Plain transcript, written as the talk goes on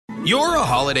You're a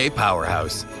holiday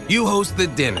powerhouse. You host the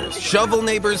dinners, shovel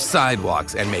neighbors'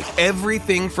 sidewalks, and make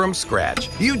everything from scratch.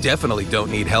 You definitely don't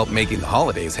need help making the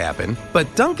holidays happen.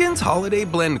 But Dunkin's Holiday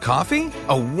Blend Coffee?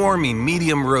 A warming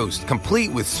medium roast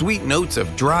complete with sweet notes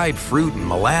of dried fruit and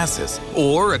molasses.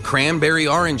 Or a cranberry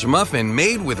orange muffin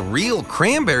made with real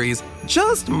cranberries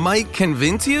just might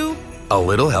convince you a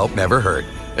little help never hurt.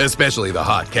 Especially the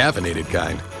hot caffeinated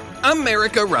kind.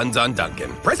 America runs on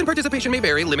Dunkin'. Price and participation may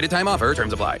vary. Limited time offer.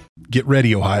 Terms apply. Get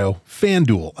ready, Ohio.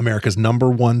 FanDuel, America's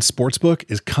 #1 sportsbook,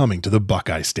 is coming to the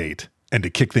Buckeye State. And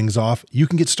to kick things off, you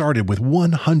can get started with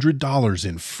 $100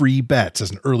 in free bets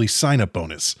as an early sign-up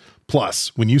bonus.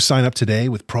 Plus, when you sign up today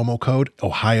with promo code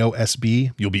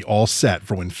OhioSB, you'll be all set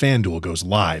for when FanDuel goes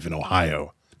live in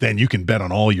Ohio. Then you can bet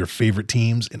on all your favorite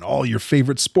teams and all your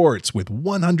favorite sports with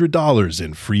 $100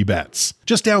 in free bets.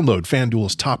 Just download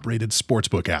FanDuel's top-rated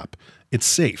sportsbook app. It's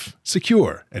safe,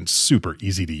 secure, and super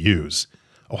easy to use.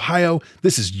 Ohio,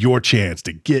 this is your chance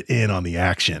to get in on the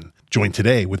action. Join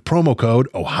today with promo code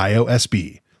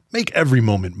OhioSB. Make every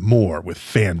moment more with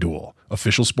FanDuel,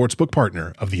 official sportsbook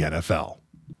partner of the NFL.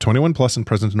 21 plus and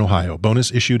present in Ohio.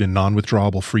 Bonus issued in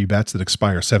non-withdrawable free bets that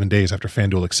expire 7 days after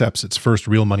FanDuel accepts its first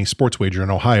real money sports wager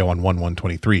in Ohio on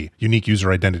 1/1/23. Unique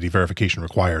user identity verification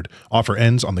required. Offer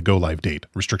ends on the go-live date.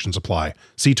 Restrictions apply.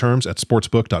 See terms at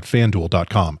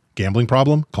sportsbook.fanduel.com. Gambling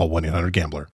problem? Call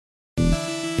 1-800-GAMBLER.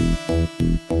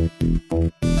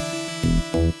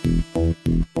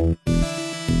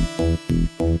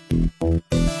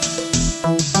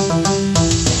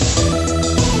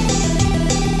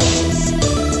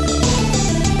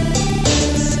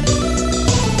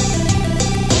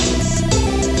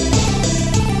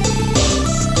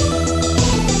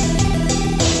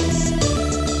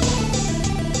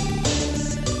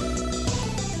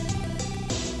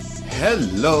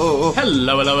 Hello.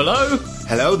 Hello, hello, hello.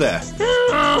 Hello there.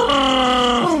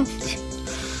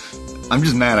 I'm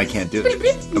just mad I can't do it.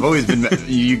 I've always been mad.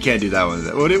 You can't do that one.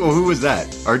 Who was that?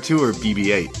 R2 or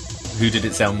BB-8? Who did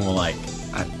it sound more like?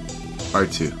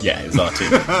 R2. Yeah, it was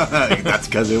R2. That's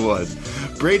because it was.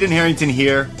 Braden Harrington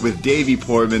here with Davey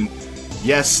Portman.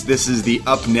 Yes, this is the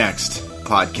upNXT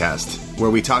podcast, where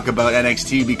we talk about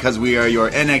NXT because we are your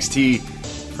NXT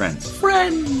friends.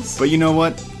 Friends! But you know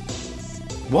what?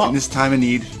 What? In this time of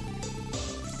need,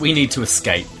 we need to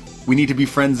escape. We need to be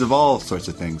friends of all sorts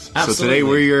of things. Absolutely. So today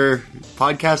we're your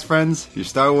podcast friends, your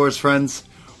Star Wars friends,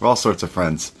 we're all sorts of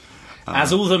friends.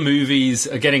 As all the movies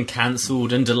are getting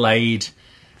cancelled and delayed,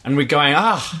 and we're going,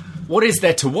 what is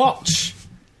there to watch?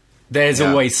 There's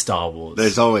always Star Wars.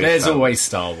 There's always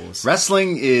Star Wars.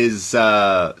 Wrestling is,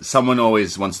 someone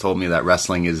always once told me that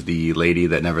wrestling is the lady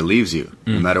that never leaves you.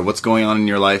 No matter what's going on in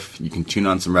your life, you can tune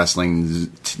on some wrestling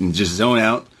and just zone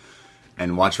out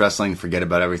and watch wrestling and forget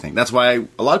about everything. That's why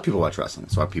a lot of people watch wrestling.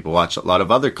 That's why people watch a lot of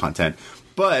other content.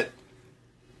 But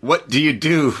what do you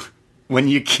do when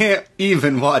you can't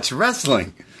even watch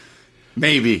wrestling?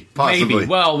 Maybe, possibly. Maybe.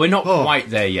 Well, we're not quite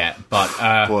there yet, but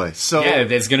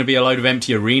there's going to be a load of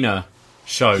empty arena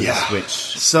shows, which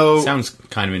sounds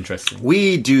kind of interesting.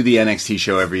 We do the NXT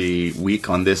show every week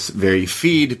on this very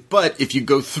feed, but if you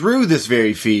go through this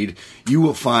very feed, you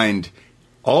will find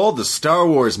all the Star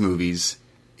Wars movies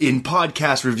in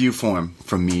podcast review form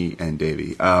from me and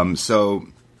Davey. So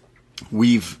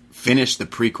we've finished the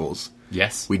prequels.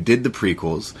 Yes. We did the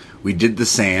prequels. We did the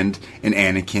Sand and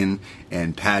Anakin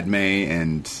and Padme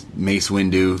and Mace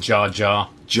Windu. Jar Jar.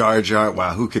 Jar Jar.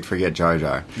 Wow, who could forget Jar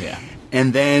Jar? Yeah.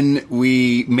 And then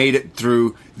we made it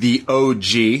through the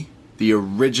OG, the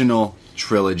original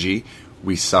trilogy.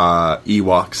 We saw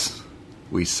Ewoks.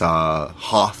 We saw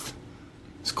Hoth.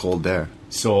 It's cold there.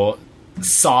 Saw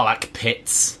Sarlacc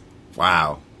pits.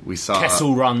 Wow. We saw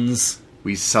Kessel runs.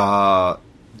 We saw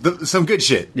some good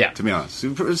shit, yeah, to be honest.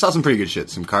 We saw some pretty good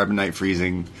shit. Some carbonite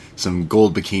freezing, some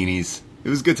gold bikinis. It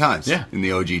was good times in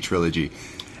the OG trilogy.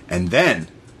 And then...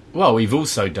 Well, we've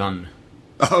also done...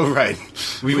 Oh, right.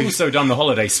 We've also done the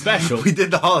holiday special. We did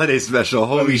the holiday special.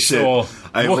 Holy shit. Saw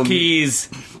Wookiees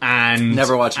and...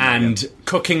 Never watched and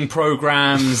cooking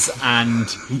programs and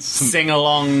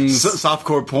sing-alongs.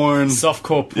 Softcore porn.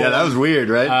 Yeah, that was weird,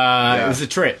 right? It was a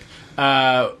trip.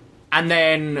 And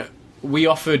then... We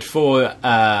offered for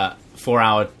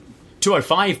our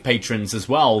 205 patrons as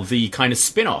well the kind of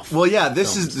spin-off. Well, yeah,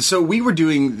 this is so we were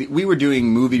doing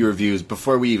movie reviews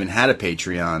before we even had a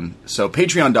Patreon. So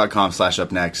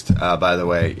patreon.com/upnext. By the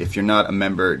way, if you're not a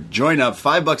member, join up.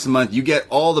 $5 a month, you get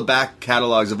all the back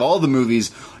catalogs of all the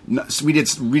movies. So we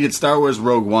did Star Wars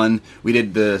Rogue One. We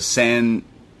did the Han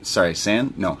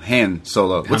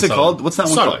Solo. What's it called? What's that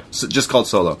one called? Just called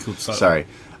Solo. Solo. Sorry,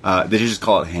 they just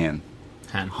call it Han.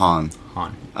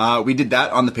 Han. We did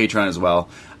that on the Patreon as well.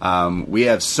 We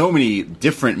have so many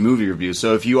different movie reviews.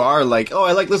 So if you are like, oh,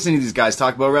 I like listening to these guys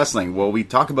talk about wrestling. Well, we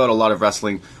talk about a lot of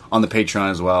wrestling on the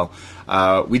Patreon as well.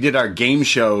 We did our game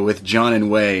show with John and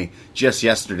Wei just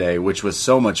yesterday, which was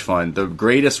so much fun. The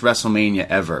greatest WrestleMania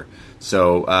ever.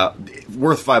 So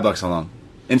worth $5 alone.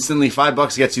 Instantly,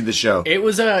 $5 gets you the show. It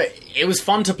was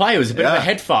fun to play. It was a bit of a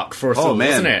head fuck for us all,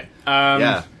 wasn't it?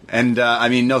 Yeah. And I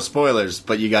mean, no spoilers,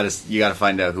 but you gotta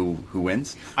find out who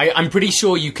wins. I'm pretty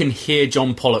sure you can hear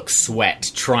John Pollock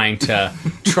sweat trying to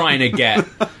get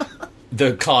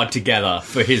the card together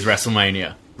for his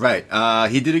WrestleMania. Right.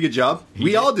 He did a good job.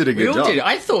 We all did a good job.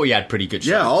 I thought we had pretty good shows.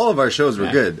 Yeah, all of our shows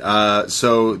were good.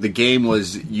 So the game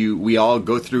was we all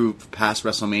go through past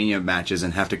WrestleMania matches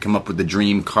and have to come up with the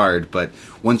dream card. But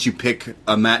once you pick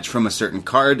a match from a certain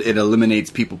card, it eliminates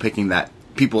people picking that.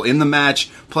 People in the match,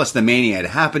 plus the Mania it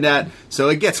happened at. So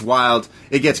it gets wild,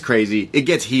 it gets crazy, it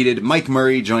gets heated. Mike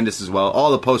Murray joined us as well.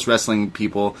 All the post-wrestling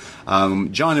people.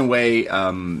 John and Wei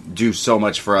do so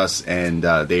much for us, and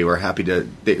they were happy to...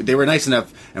 They were nice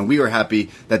enough, and we were happy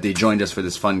that they joined us for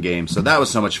this fun game. So that was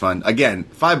so much fun. Again,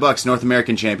 $5 North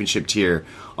American Championship tier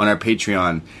on our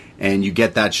Patreon, and you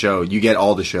get that show. You get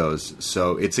all the shows.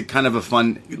 So it's a kind of a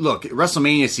fun... Look,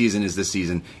 WrestleMania season is this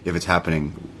season, if it's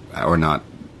happening or not.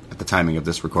 The timing of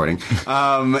this recording.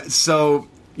 So,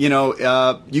 you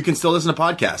can still listen to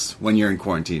podcasts when you're in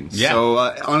quarantine. Yeah. So,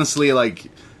 honestly, like,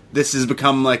 this has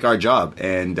become, like, our job.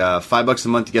 And $5 a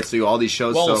month gets through all these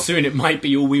shows. Well, so soon it might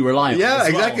be all we rely on. Yeah, as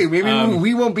exactly. well. Maybe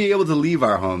we won't be able to leave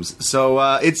our homes. So,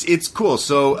 it's cool.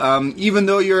 So, even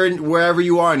though you're wherever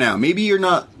you are now, maybe you're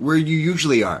not where you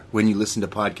usually are when you listen to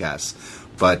podcasts.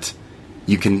 But...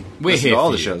 you can listen to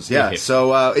all the shows. Yeah,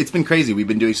 so it's been crazy. We've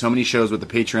been doing so many shows with the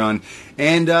Patreon,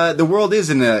 and the world is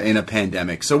in a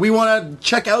pandemic, so we want to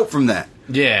check out from that.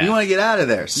 Yeah. We want to get out of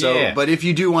there. So, Yeah. But if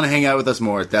you do want to hang out with us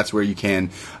more, that's where you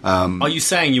can. Are you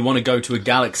saying you want to go to a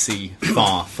galaxy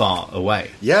far, far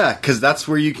away? Yeah, because that's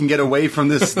where you can get away from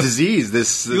this disease,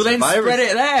 this You'll then virus. spread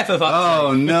it there, for fuck's sake.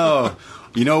 Oh, no.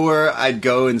 You know where I'd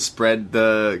go and spread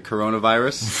the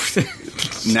coronavirus?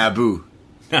 Naboo.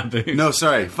 Naboo. No,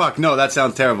 sorry. Fuck, no, that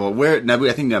sounds terrible. Where, Naboo,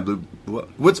 I think Naboo,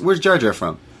 where's Jar Jar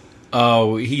from?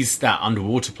 Oh, he's that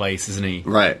underwater place, isn't he?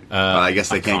 Right. I guess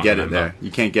they can't get remember. it there. You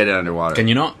can't get it underwater. Can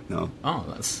you not? No. Oh,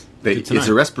 that's It's good to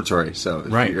know. a respiratory, so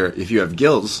if you have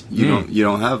gills, you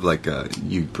don't have like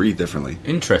you breathe differently.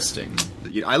 Interesting.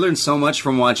 I learned so much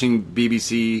from watching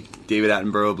BBC, David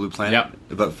Attenborough, Blue Planet,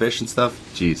 about fish and stuff.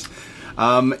 Jeez.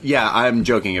 I'm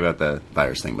joking about the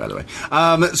virus thing, by the way.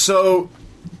 So,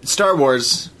 Star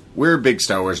Wars. We're big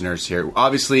Star Wars nerds here.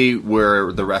 Obviously,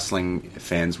 we're the wrestling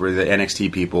fans. We're the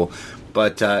NXT people.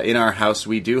 But in our house,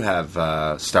 we do have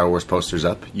Star Wars posters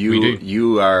up. We do.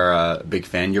 You are a big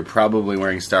fan. You're probably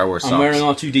wearing Star Wars socks. I'm wearing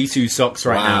R2-D2 socks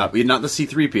right now. You're not the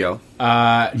C-3PO.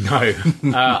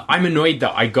 No. I'm annoyed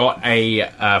that I got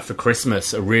for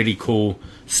Christmas, a really cool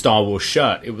Star Wars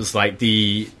shirt. It was like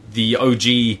the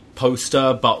OG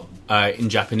poster, but in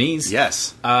Japanese.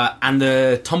 Yes. And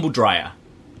the tumble dryer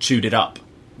chewed it up.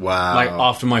 Wow. Like,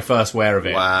 after my first wear of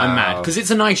it. Wow. I'm mad. Because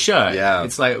it's a nice shirt. Yeah.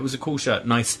 It's like, it was a cool shirt.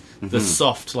 Nice, the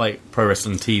soft, like, pro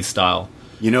wrestling tee style.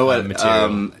 You know what?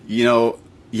 Material.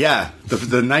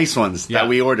 The nice ones that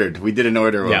we ordered. We did an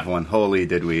order of one. Holy,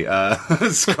 did we?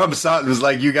 Scrub Sutton was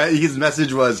like, you guys, his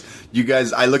message was, you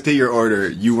guys, I looked at your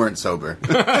order, you weren't sober.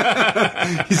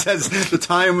 He says the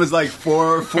time was like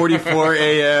 4:44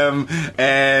 a.m.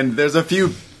 and there's a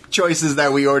few choices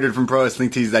that we ordered from Pro Wrestling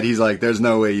Tees that he's like, there's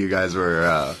no way you guys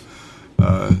were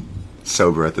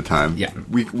sober at the time. Yeah.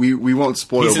 We won't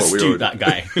spoil He's what we astute, ordered. that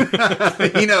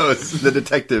guy. He knows, the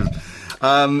detective.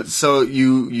 So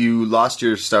you lost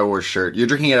your Star Wars shirt. You're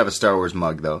drinking out of a Star Wars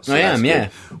mug, though. So I am,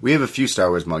 yeah. We have a few Star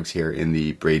Wars mugs here in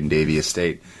the Braden Davey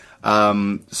estate.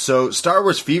 So Star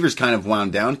Wars Fever's kind of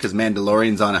wound down because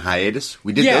Mandalorian's on a hiatus.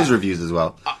 We did those reviews as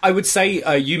well. I would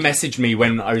say you messaged me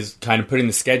when I was kind of putting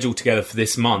the schedule together for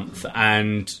this month,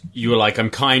 and you were like,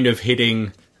 I'm kind of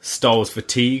hitting Star Wars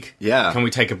fatigue. Yeah. Can we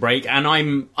take a break? And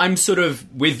I'm sort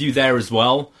of with you there as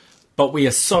well, but we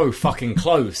are so fucking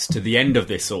close to the end of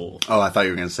this all. Oh, I thought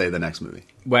you were going to say the next movie.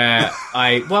 Where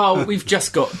we've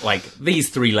just got like these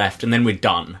 3 left, and then we're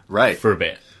done. Right. For a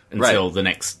bit. Until the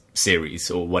next series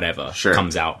or whatever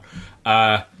comes out.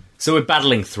 So we're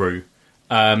battling through.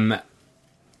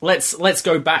 Let's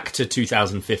go back to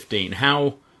 2015.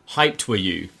 How hyped were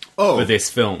you for this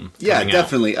film? Yeah,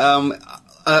 definitely.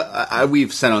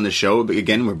 We've said on the show, but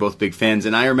again, we're both big fans,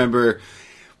 and I remember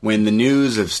when the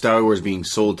news of Star Wars being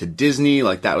sold to Disney,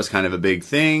 like that was kind of a big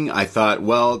thing. I thought,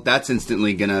 well, that's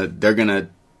instantly they're gonna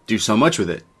do so much with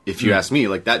it. If you ask me,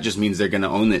 like that just means they're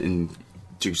gonna own it and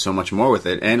do so much more with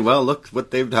it. And, well, look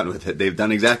what they've done with it. They've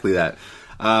done exactly that.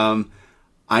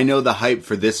 I know the hype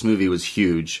for this movie was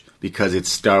huge because it's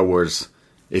Star Wars.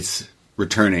 It's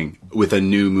returning with a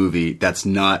new movie that's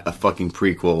not a fucking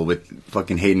prequel with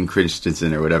fucking Hayden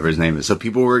Christensen or whatever his name is. So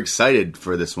people were excited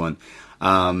for this one.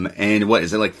 And what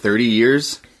is it, like 30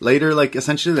 years later? Like,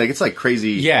 essentially, like, it's like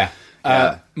crazy. Yeah.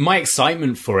 My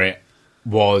excitement for it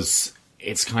was,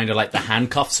 it's kind of like the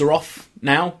handcuffs are off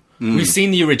now. We've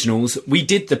seen the originals. We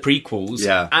did the prequels.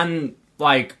 Yeah. And,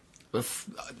 like,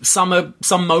 some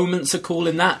moments are cool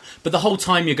in that. But the whole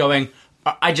time you're going,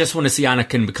 I just want to see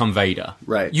Anakin become Vader.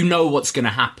 Right. You know what's going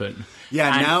to happen.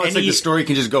 Yeah, and now it's like the story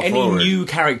can just go forward. Any new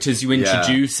characters you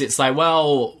introduce, it's like,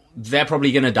 well, they're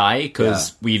probably going to die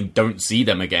because we don't see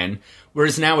them again.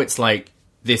 Whereas now it's like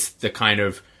the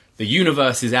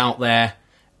universe is out there.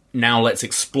 Now let's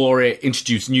explore it,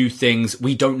 introduce new things.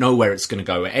 We don't know where it's going to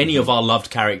go. Any of our loved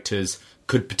characters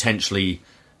could potentially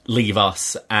leave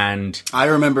us. And I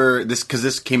remember this because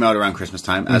this came out around Christmas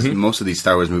time, as most of these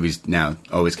Star Wars movies now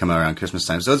always come out around Christmas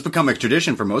time. So it's become a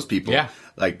tradition for most people. Yeah.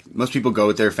 Like, most people go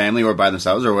with their family or by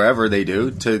themselves or wherever they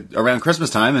do to around Christmas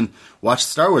time and watch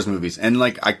Star Wars movies. And,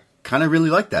 like, I kind of really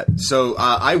like that. So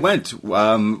I went,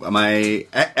 my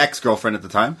ex-girlfriend at the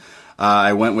time,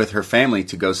 I went with her family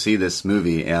to go see this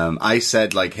movie. I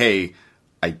said, like, hey,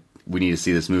 we need to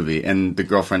see this movie. And the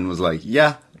girlfriend was like,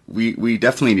 yeah, we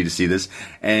definitely need to see this.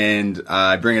 And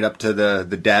I bring it up to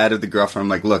the dad of the girlfriend. I'm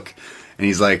like, look. And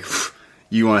he's like,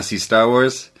 you want to see Star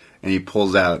Wars? And he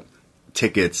pulls out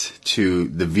tickets to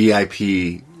the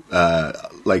VIP,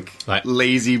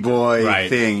 lazy boy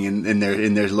thing in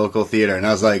their local theater. And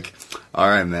I was like, all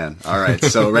right, man. All right.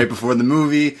 So right before the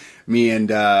movie, me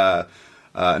and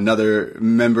another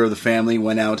member of the family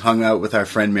went out, hung out with our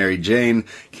friend Mary Jane,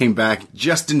 came back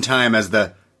just in time as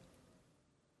the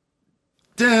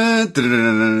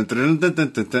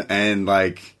and,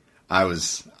 like,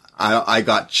 I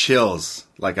got chills.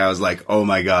 Like, I was like, oh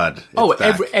my god.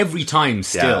 Every time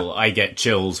still I get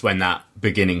chills when that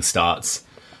beginning starts.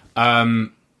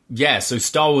 So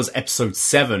Star Wars Episode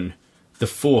 7, The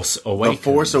Force Awakens. The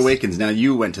Force Awakens. Now,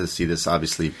 you went to see this,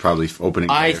 obviously, probably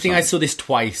opening. I think I saw this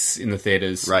twice in the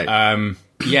theaters. Right.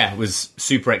 Was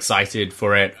super excited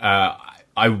for it.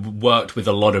 I worked with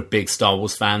a lot of big Star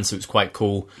Wars fans, so it's quite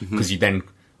cool because you then,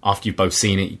 after you've both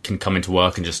seen it, you can come into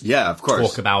work and just of course.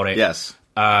 talk about it. Yes,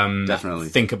 definitely.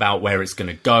 Think about where it's going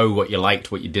to go, what you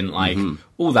liked, what you didn't like,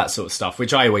 all that sort of stuff,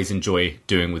 which I always enjoy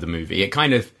doing with a movie. It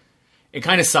kind of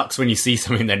sucks when you see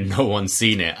something that no one's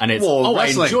seen it, and it's, wrestling. I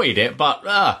enjoyed it,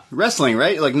 but... Wrestling,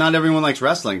 right? Like, not everyone likes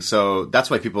wrestling, so that's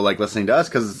why people like listening to us,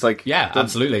 because it's like... Yeah,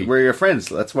 absolutely. We're your friends,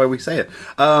 that's why we say it.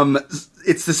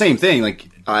 It's the same thing, like,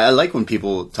 I like when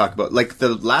people talk about... Like, the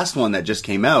last one that just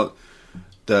came out,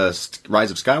 the Rise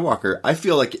of Skywalker, I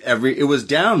feel like it was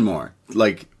down more.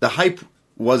 Like, the hype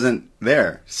wasn't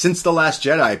there. Since The Last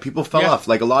Jedi, people fell off.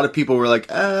 Like, a lot of people were like,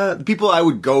 people I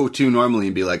would go to normally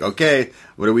and be like, okay,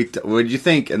 what did you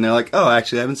think? And they're like, oh,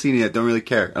 actually, I haven't seen it yet, don't really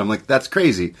care. And I'm like, that's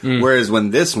crazy. Whereas when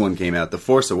this one came out, The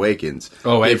Force Awakens,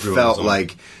 it felt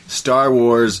like Star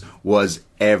Wars was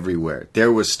everywhere.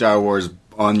 There was Star Wars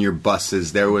on your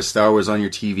buses, there was Star Wars on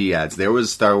your TV ads, there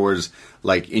was Star Wars,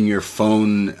 like, in your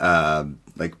phone,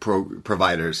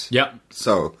 providers. Yep.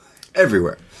 So,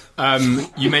 everywhere.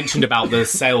 You mentioned about the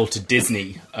sale to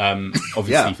Disney,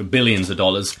 obviously for billions of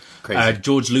dollars. Crazy.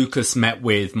 George Lucas met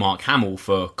with Mark Hamill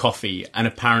for coffee and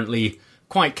apparently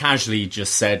quite casually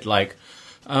just said, like,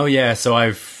 oh yeah, so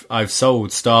I've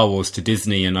sold Star Wars to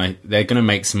Disney and they're going to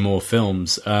make some more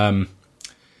films.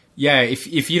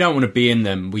 If you don't want to be in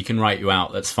them, we can write you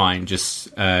out. That's fine.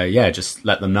 Just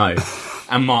let them know.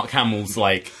 And Mark Hamill's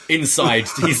like, inside,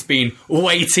 he's been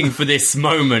waiting for this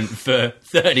moment for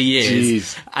 30 years.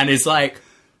 Jeez. And is like,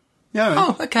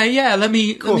 oh, okay, yeah, let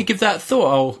me give that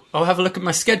thought. I'll have a look at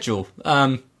my schedule.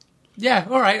 All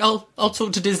right, I'll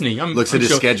talk to Disney. Looks at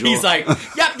his schedule. He's like,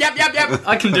 yep,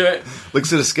 I can do it.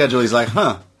 Looks at his schedule, he's like,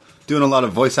 doing a lot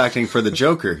of voice acting for the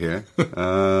Joker here.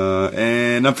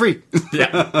 And I'm free.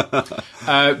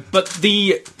 But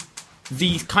the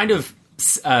kind of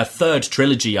third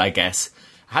trilogy, I guess,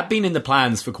 had been in the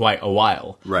plans for quite a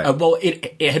while. Right.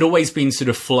 It had always been sort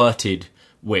of flirted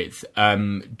with.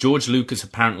 George Lucas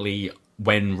apparently,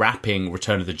 when wrapping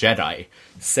Return of the Jedi,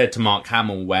 said to Mark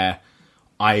Hamill, where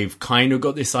I've kind of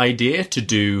got this idea to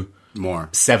do more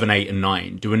 7, 8, and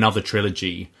 9, do another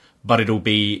trilogy, but it'll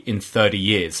be in 30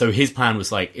 years. So his plan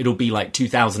was like, it'll be like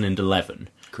 2011.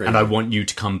 Crazy. and I want you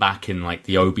to come back in like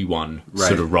the Obi-Wan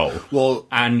sort of role. Well,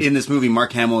 and in this movie,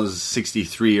 Mark Hamill is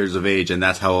 63 years of age, and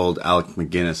that's how old Alec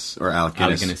Guinness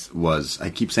was. I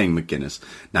keep saying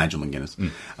Nigel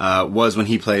McGuinness, was when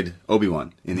he played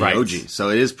Obi-Wan in the OG. So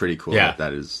it is pretty cool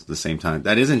that is the same time.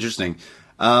 That is interesting.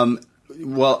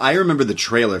 Well, I remember the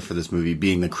trailer for this movie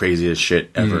being the craziest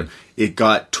shit ever. It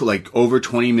got over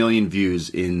 20 million views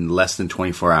in less than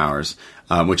 24 hours,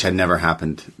 which had never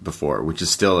happened before, which is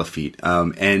still a feat.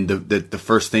 And the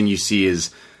first thing you see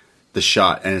is the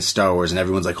shot, and it's Star Wars, and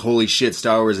everyone's like, holy shit,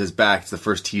 Star Wars is back. It's the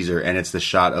first teaser, and it's the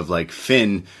shot of like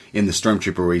Finn in the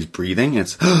Stormtrooper where he's breathing.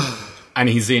 It's and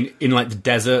he's in like the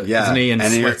desert, isn't he? And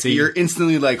sweaty. You're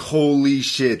instantly like, holy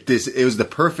shit! It was the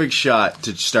perfect shot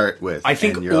to start with. I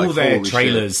think all their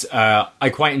trailers, I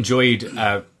quite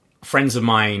enjoyed. Friends of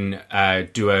mine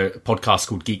do a podcast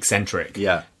called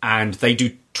Geekcentric, and they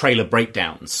do trailer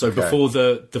breakdowns. So before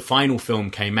the final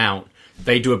film came out,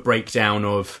 they do a breakdown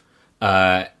of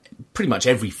pretty much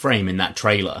every frame in that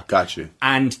trailer. Got you.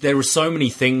 And there are so many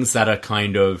things that are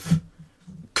kind of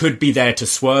could be there to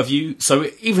swerve you. So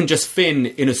even just Finn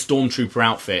in a Stormtrooper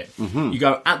outfit, you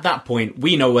go, at that point,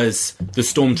 we know as the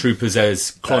Stormtroopers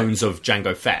as clones of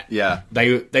Jango Fett. Yeah.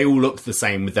 They all look the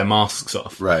same with their masks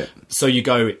off. Right. So you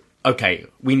go, okay,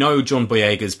 we know John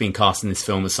Boyega's been cast in this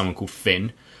film as someone called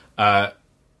Finn.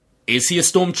 Is he a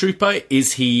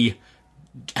Stormtrooper?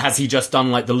 Has he just done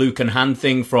like the Luke and Han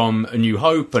thing from A New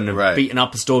Hope and beaten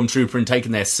up a Stormtrooper and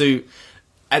taken their suit?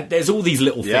 There's all these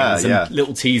little things and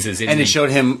little teasers. And it showed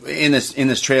him in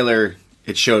this trailer.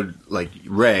 It showed like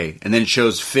Rey, and then it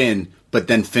shows Finn, but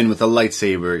then Finn with a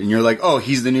lightsaber, and you're like, oh,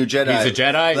 he's the new Jedi. He's a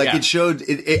Jedi. Like it showed.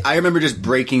 I remember just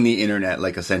breaking the internet.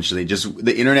 Like essentially, just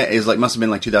the internet is like must have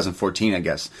been like 2014, I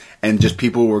guess, and just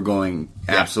people were going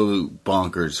absolute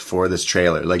bonkers for this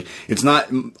trailer. Like it's not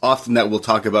often that we'll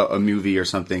talk about a movie or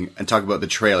something and talk about the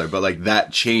trailer, but like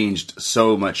that changed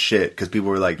so much shit because people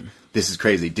were like, this is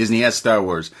crazy. Disney has Star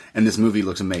Wars, and this movie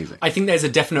looks amazing. I think there's a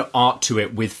definite art to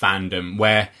it with fandom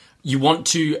where you want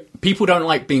to... People don't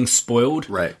like being spoiled.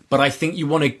 Right. But I think you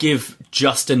want to give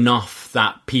just enough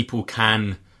that people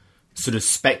can sort of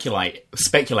speculate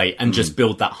and just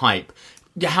build that hype.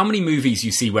 How many movies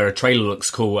you see where a trailer looks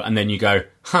cool and then you go,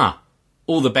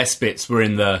 all the best bits were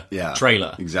in the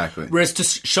trailer. Exactly. Whereas to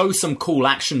show some cool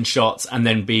action shots and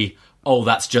then be... oh,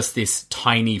 that's just this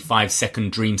tiny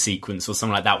 5-second dream sequence or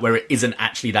something like that, where it isn't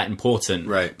actually that important,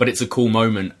 right? But it's a cool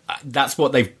moment. That's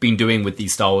what they've been doing with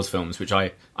these Star Wars films, which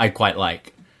I quite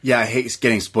like. Yeah, I hate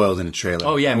getting spoiled in a trailer.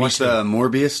 Oh, yeah, I watched the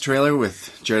Morbius trailer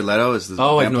with Jared Leto as the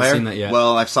vampire. I've not seen that yet.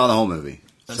 Well, I saw the whole movie.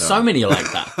 So many are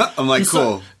like that. I'm like,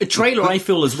 cool. A trailer, I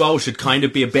feel, as well, should kind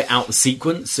of be a bit out of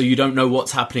sequence, so you don't know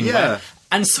what's happening where.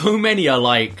 And so many are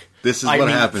like... this is what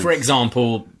happens. For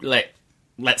example,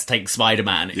 let's take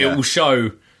Spider-Man. It will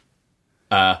show...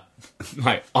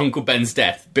 like Uncle Ben's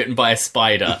death, bitten by a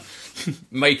spider,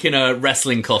 making a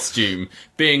wrestling costume,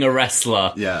 being a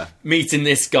wrestler, meeting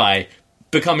this guy,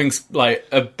 becoming like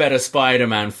a better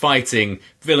Spider-Man, fighting,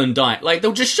 villain dying. Like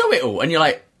they'll just show it all, and you're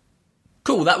like,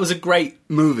 cool, that was a great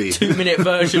movie, 2-minute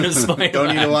version of Spider-Man.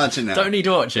 Don't need to watch it now. Don't need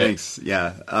to watch it. Thanks.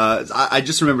 Yeah, I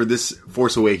just remember this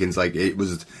Force Awakens, like it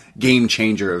was game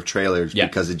changer of trailers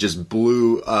because it just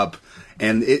blew up.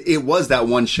 And it was that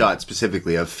one shot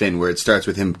specifically of Finn where it starts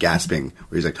with him gasping,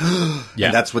 where he's like,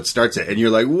 and that's what starts it. And you're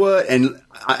like, what? And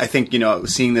I think,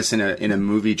 seeing this in a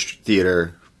movie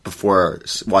theater before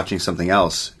watching something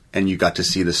else, and you got to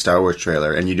see the Star Wars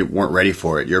trailer and you weren't ready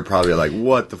for it, you're probably like,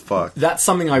 what the fuck? That's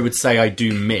something I would say I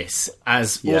do miss.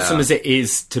 As awesome as it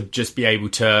is to just be able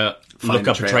to look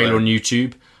up a trailer on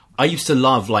YouTube, I used to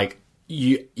love, like,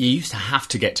 you used to have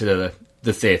to get to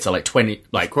the theatre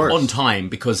on time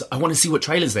because I want to see what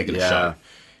trailers they're going to show.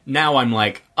 Now I'm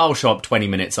like, I'll show up 20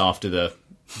 minutes after the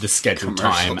scheduled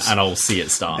time and I'll see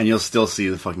it start. And you'll still see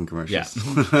the fucking commercials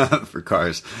for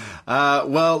cars.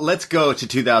 Well, let's go to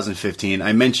 2015.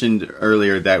 I mentioned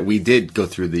earlier that we did go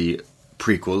through the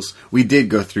prequels. We did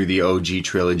go through the OG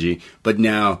trilogy. But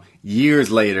now, years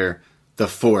later, The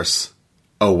Force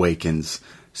Awakens.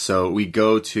 So we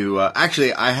go to...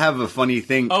 actually, I have a funny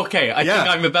thing. Okay, I think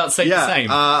I'm about to say the same.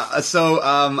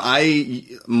 I,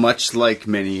 much like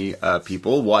many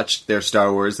people, watched their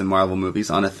Star Wars and Marvel movies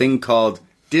on a thing called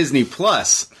Disney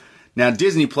Plus. Now,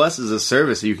 Disney Plus is a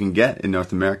service that you can get in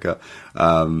North America.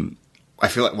 I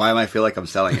feel like, why am I feel like I'm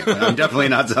selling it? I'm definitely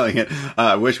not selling it.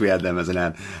 I wish we had them as an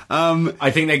ad.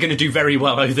 I think they're going to do very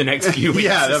well over the next few weeks.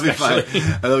 Yeah, that'll be fun.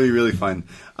 That'll be really fun.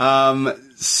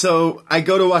 So I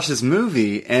go to watch this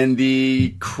movie, and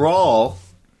the crawl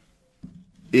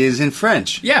is in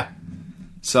French. Yeah.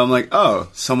 So I'm like, oh,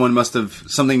 something must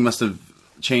have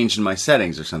changed in my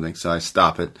settings or something. So I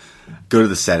stop it, go to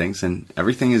the settings, and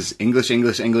everything is English,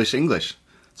 English, English, English.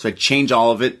 So I change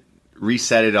all of it,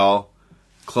 reset it all,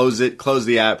 close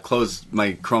the app, close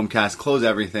my Chromecast, close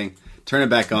everything, turn it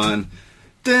back on.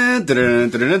 In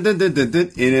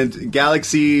a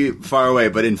galaxy far away,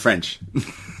 but in French.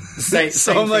 Same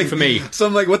thing for me. So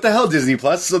I'm like, what the hell, Disney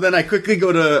Plus? So then I quickly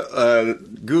go to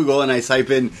Google and I type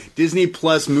in Disney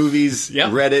Plus movies,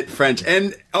 Reddit, French,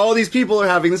 and all these people are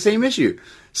having the same issue.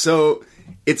 So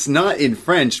it's not in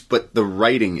French, but the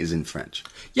writing is in French.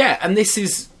 Yeah, and this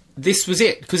was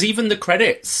it, because even the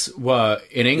credits were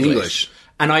in English.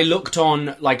 And I looked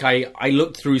on, like, I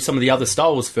looked through some of the other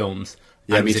Star Wars films,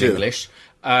 and it was in English.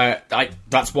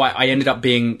 That's why I ended up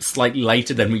being slightly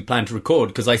later than we planned to record,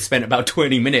 because I spent about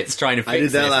 20 minutes trying to fix it. I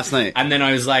did that last night. And then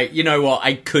I was like, you know what,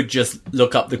 I could just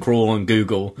look up the crawl on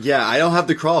Google. Yeah, I don't have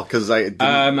the crawl, because I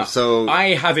didn't, so...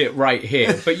 I have it right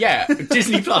here. But yeah,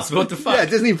 Disney Plus, what the fuck? Yeah,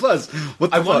 Disney Plus,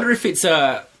 what the fuck? I wonder if it's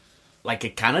a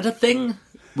Canada thing,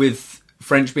 with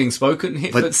French being spoken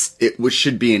here. But it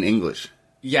should be in English.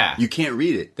 Yeah, you can't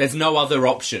read it. There's no other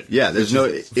option. Yeah, there's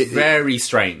no. Very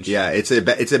strange. Yeah, it's an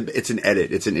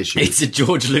edit. It's an issue. It's a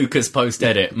George Lucas post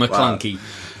edit. McClunky.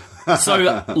 Wow.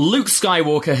 So Luke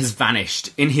Skywalker has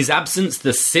vanished. In his absence,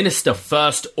 the sinister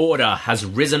First Order has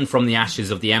risen from the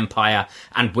ashes of the Empire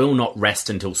and will not rest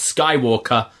until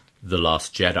Skywalker, the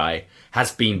Last Jedi,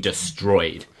 has been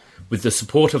destroyed. With the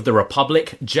support of the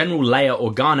Republic, General Leia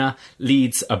Organa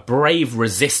leads a brave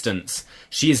resistance.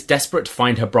 She is desperate to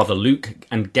find her brother Luke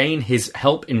and gain his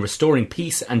help in restoring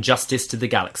peace and justice to the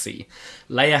galaxy.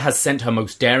 Leia has sent her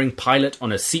most daring pilot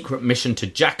on a secret mission to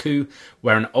Jakku,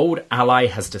 where an old ally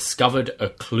has discovered a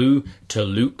clue to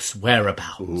Luke's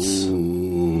whereabouts.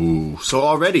 Ooh. So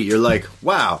already you're like,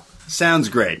 wow, sounds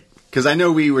great. Because I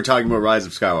know we were talking about Rise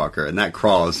of Skywalker, and that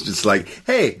crawl is just like,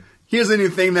 hey... Here's a new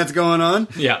thing that's going on.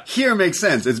 Yeah. Here makes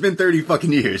sense. It's been 30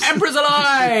 fucking years. Emperor's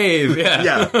alive!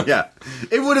 Yeah. Yeah.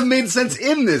 It would have made sense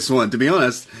in this one, to be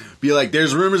honest. Be like,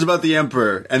 there's rumors about the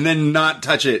Emperor, and then not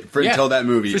touch it until that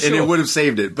movie. And it would have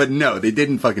saved it. But no, they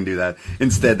didn't fucking do that.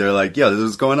 Instead, they're like, yo, this is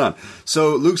what's going on.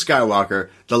 So Luke Skywalker,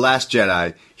 the Last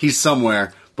Jedi, he's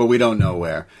somewhere, but we don't know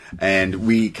where. And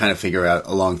we kind of figure out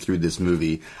along through this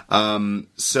movie.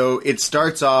 So it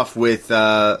starts off with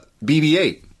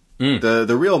BB-8.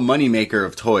 The real moneymaker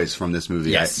of toys from this movie.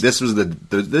 Yes. This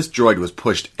droid was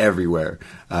pushed everywhere,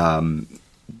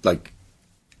 like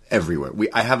everywhere.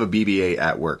 I have a BB-8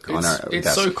 at work on our desk.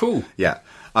 It's so cool. Yeah,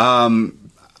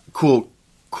 cool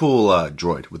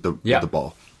droid with the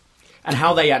ball. And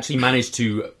how they actually managed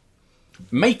to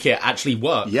make it actually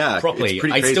work properly. It's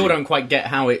pretty crazy. I still don't quite get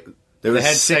how it. There were the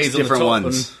head 6 stays different on the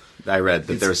top ones. I read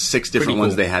that there were 6 different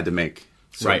ones they had to make.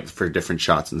 Right. For different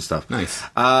shots and stuff. Nice.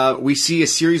 We see a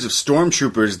series of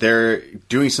stormtroopers. They're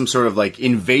doing some sort of like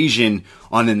invasion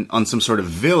on some sort of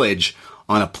village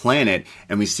on a planet,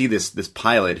 and we see this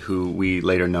pilot who we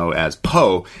later know as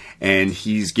Poe, and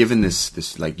he's given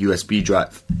this like USB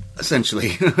drive, essentially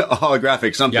a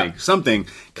holographic something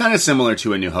kind of similar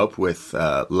to A New Hope with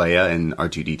Leia and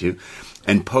R2-D2,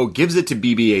 and Poe gives it to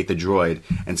BB-8, the droid,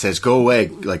 and says, "Go away,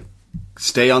 like."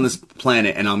 Stay on this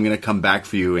planet, and I'm going to come back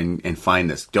for you and find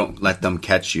this. Don't let them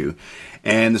catch you.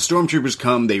 And the stormtroopers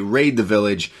come. They raid the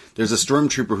village. There's a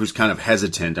stormtrooper who's kind of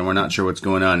hesitant, and we're not sure what's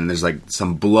going on. And there's like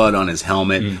some blood on his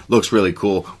helmet. Looks really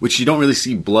cool, which you don't really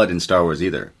see blood in Star Wars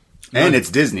either. And it's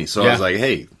Disney, so I was like,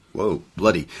 hey, whoa,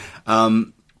 bloody.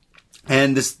 And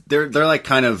they're like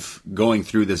kind of going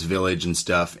through this village and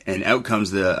stuff, and out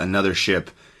comes another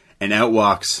ship, and out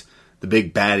walks the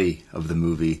big baddie of the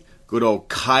movie. Good old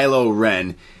Kylo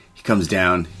Ren. He comes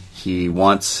down. He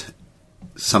wants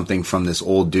something from this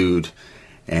old dude.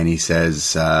 And he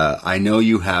says, I know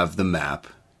you have the map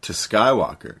to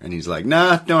Skywalker. And he's like,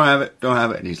 nah, don't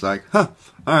have it. And he's like, all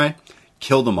right.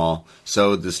 Kill them all.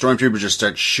 So the stormtroopers just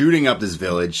start shooting up this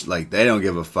village. Like, they don't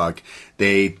give a fuck.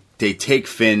 They take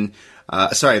Finn.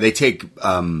 They take...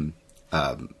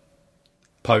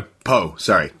 Poe,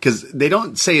 sorry. Because they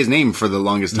don't say his name for the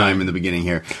longest time in the beginning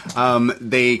here.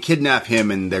 They kidnap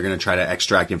him, and they're going to try to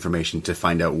extract information to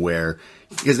find out where...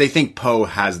 Because they think Poe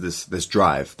has this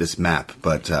drive, this map,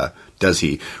 but does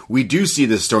he? We do see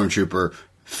this stormtrooper,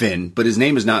 Finn, but his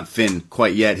name is not Finn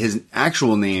quite yet. His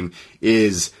actual name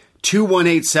is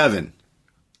 2187.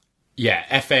 Yeah,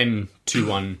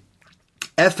 FN21.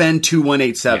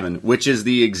 FN2187, which is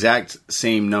the exact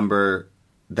same number...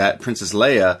 that Princess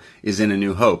Leia is in A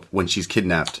New Hope when she's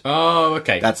kidnapped. Oh,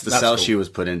 okay. That's the cell cool. she was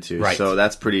put into. Right. So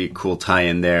that's pretty cool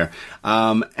tie-in there.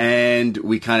 And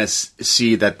we kind of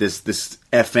see that this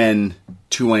FN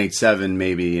 2187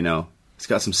 maybe, he's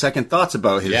got some second thoughts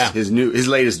about his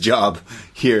latest job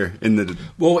here in the.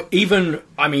 Well, even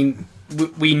I mean,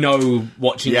 we know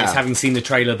watching this, having seen the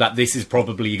trailer, that this is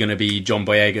probably going to be John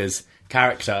Boyega's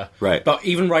character, right? But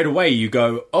even right away, you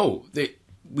go, oh.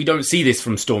 We don't see this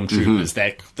from stormtroopers.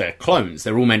 They're clones.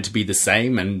 They're all meant to be the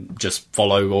same and just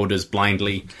follow orders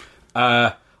blindly.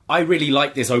 I really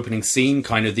like this opening scene,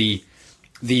 kind of the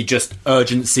just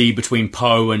urgency between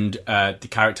Poe and the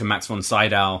character Max von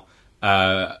Sydow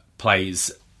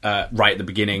plays right at the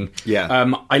beginning.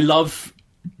 Yeah. I love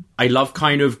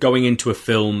kind of going into a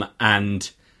film and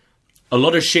a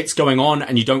lot of shit's going on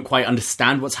and you don't quite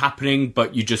understand what's happening,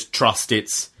 but you just trust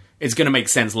it's going to make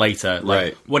sense later. Like,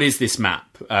 right. What is this map?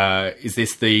 Is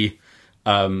this the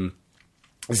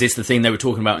thing they were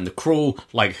talking about in the crawl?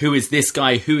 Like, who is this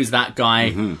guy? Who is that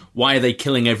guy? Mm-hmm. Why are they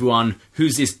killing everyone?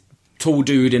 Who's this tall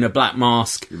dude in a black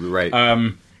mask? Right.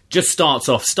 Just starts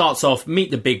off, meet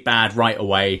the big bad right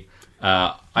away.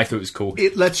 I thought it was cool.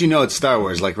 It lets you know it's Star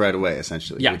Wars, like, right away,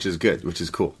 essentially. Yeah. Which is good, which is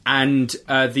cool. And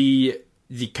the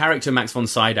character Max von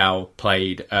Sydow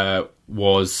played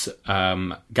was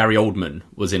Gary Oldman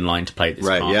was in line to play this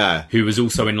part. Yeah. Who was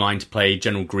also in line to play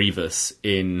General Grievous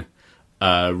in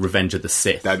Revenge of the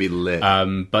Sith. That'd be lit.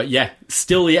 But yeah,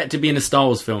 still yet to be in a Star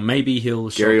Wars film. Maybe he'll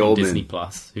show up on Disney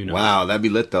Plus. Who knows? Wow, that'd be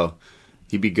lit though.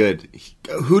 He'd be good.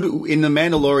 In The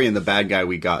Mandalorian, the bad guy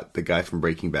we got, the guy from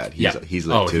Breaking Bad. He's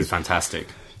lit too. He's fantastic.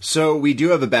 So we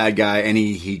do have a bad guy, and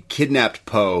he kidnapped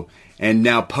Poe, and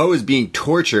now Poe is being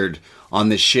tortured on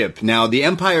this ship. Now, the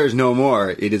Empire is no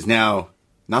more. It is now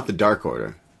not the Dark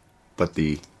Order, but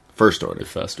the First Order. The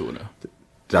First Order. The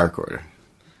Dark Order.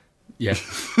 Yeah.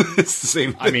 It's the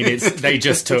same thing. I mean, they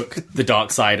just took the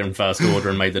Dark Side and First Order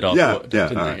and made the Dark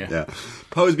Order. Yeah.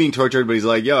 Poe's being tortured, but he's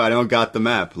like, yo, I don't got the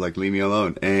map. Like, leave me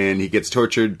alone. And he gets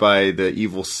tortured by the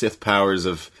evil Sith powers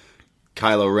of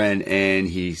Kylo Ren, and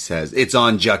he says, it's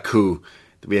on Jakku.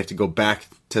 We have to go back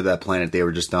to that planet they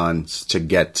were just on to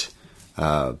get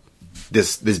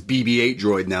this BB-8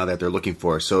 droid now that they're looking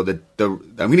for. So I'm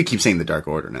going to keep saying the Dark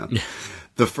Order now.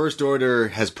 The First Order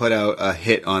has put out a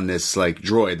hit on this like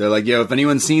droid. They're like, yo, if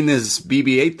anyone's seen this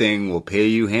BB-8 thing, we'll pay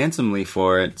you handsomely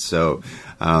for it. So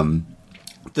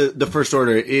the First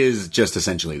Order is just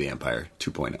essentially the Empire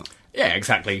 2.0. Yeah,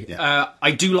 exactly. Yeah.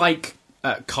 I do like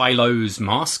Kylo's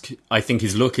mask. I think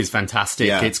his look is fantastic.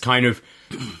 Yeah. It's kind of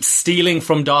stealing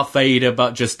from Darth Vader,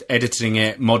 but just editing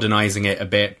it, modernizing it a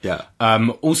bit. Yeah.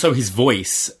 Also, his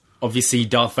voice. Obviously,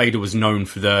 Darth Vader was known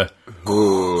for the...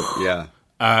 Ooh, yeah.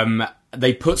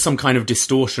 They put some kind of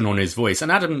distortion on his voice. And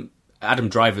Adam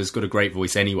Driver's got a great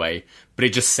voice anyway, but it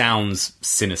just sounds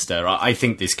sinister. I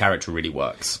think this character really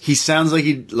works. He sounds like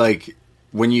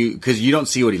because you don't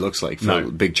see what he looks like for a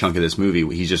big chunk of this movie.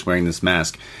 He's just wearing this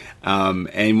mask.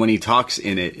 And when he talks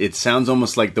in it, it sounds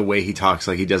almost like the way he talks,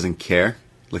 like he doesn't care.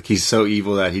 Like he's so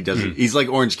evil that he doesn't. He's like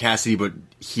Orange Cassidy, but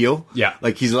heel. Yeah.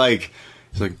 Like he's like,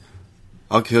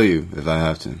 I'll kill you if I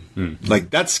have to. Like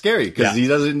that's scary because he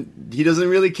doesn't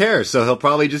really care, so he'll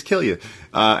probably just kill you.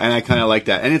 And I kind of like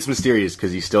that, and it's mysterious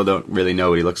because you still don't really know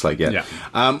what he looks like yet.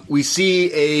 Yeah. We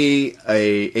see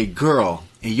a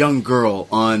young girl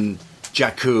on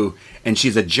Jakku, and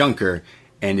she's a junker,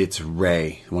 and it's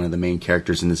Rey, one of the main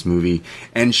characters in this movie,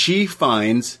 and she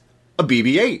finds a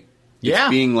BB-8. Yeah.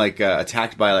 It's being like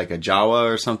attacked by like a Jawa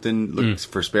or something, looks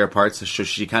for spare parts, so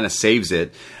she kind of saves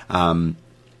it.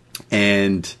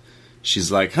 And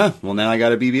she's like, well, now I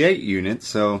got a BB-8 unit,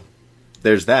 so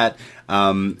there's that.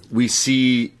 We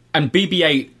see... And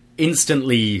BB-8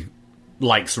 instantly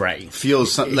likes Rey. He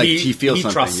feels something. He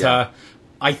trusts her.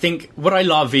 I think what I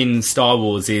love in Star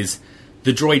Wars is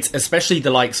the droids, especially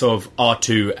the likes of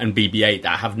R2 and BB-8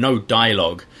 that have no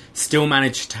dialogue, still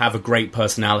manage to have a great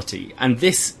personality. And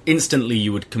this instantly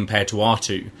you would compare to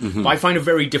R2. Mm-hmm. But I find a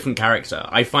very different character.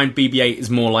 I find BB-8 is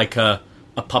more like a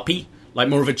puppy. Like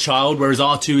more of a child, whereas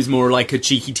R2 is more like a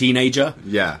cheeky teenager.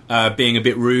 Yeah. Being a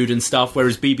bit rude and stuff,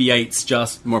 whereas BB-8's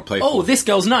just... more playful. Oh, this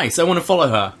girl's nice, I want to follow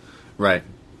her. Right.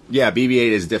 Yeah,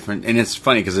 BB-8 is different, and it's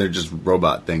funny because they're just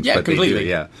robot things. Yeah, but completely. They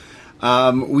do,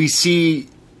 yeah. We see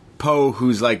Poe,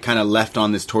 who's like kind of left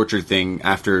on this torture thing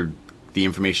after the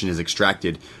information is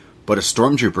extracted, but a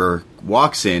stormtrooper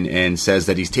walks in and says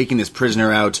that he's taking this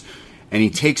prisoner out, and he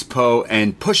takes Poe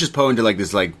and pushes Poe into like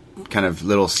this like kind of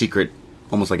little secret,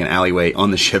 almost like an alleyway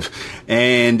on the ship,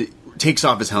 and takes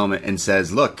off his helmet and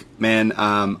says, look, man,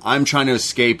 I'm trying to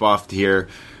escape off here.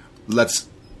 Let's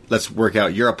work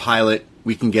out. You're a pilot.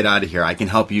 We can get out of here. I can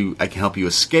help you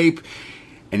escape.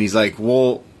 And he's like,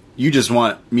 well, you just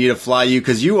want me to fly you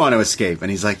because you want to escape. And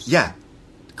he's like, yeah,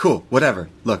 cool, whatever.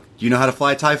 Look, you know how to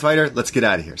fly a TIE fighter? Let's get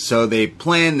out of here. So they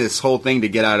plan this whole thing to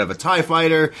get out of a TIE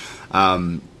fighter.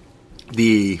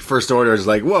 the First Order is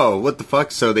like, whoa, what the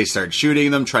fuck? So they start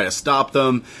shooting them, try to stop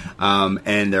them,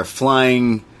 and they're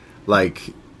flying like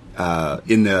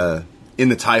in the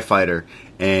TIE fighter,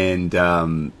 and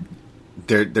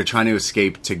they're trying to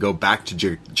escape to go back to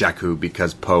Jakku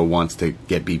because Poe wants to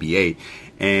get BB-8,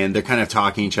 and they're kind of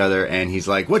talking to each other, and he's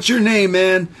like, "What's your name,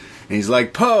 man?" And he's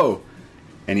like, "Poe,"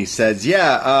 and he says,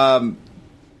 "Yeah,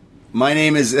 my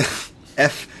name is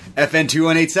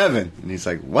FN2187," and he's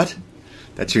like, "What?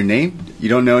 That's your name? You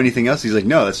don't know anything else?" He's like,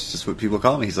 "No, that's just what people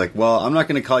call me." He's like, "Well, I'm not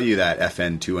going to call you that,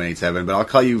 FN2187, but I'll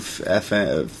call you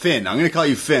Finn. I'm going to call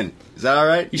you Finn. Is that all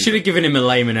right?" You should have given him a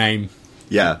lamer name.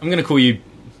 Yeah. I'm going to call you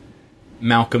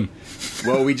Malcolm.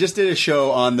 Well, we just did a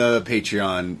show on the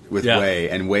Patreon with Wei,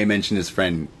 and Wei mentioned his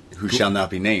friend, who shall not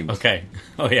be named. Okay.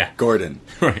 Oh, yeah. Gordon.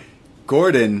 Right.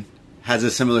 Gordon has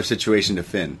a similar situation to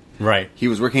Finn. Right. He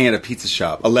was working at a pizza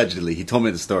shop, allegedly. He told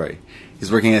me the story. He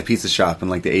was working at a pizza shop in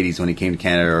like the 80s when he came to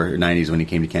Canada, or 90s when he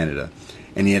came to Canada.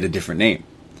 And he had a different name.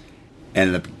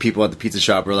 And the people at the pizza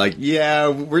shop were like, "Yeah,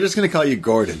 we're just going to call you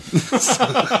Gordon."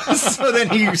 So then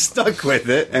he stuck with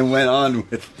it and went on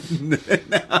with it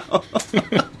now.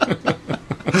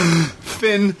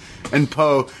 Finn and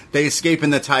Poe, they escape in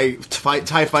the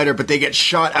TIE fighter, but they get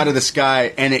shot out of the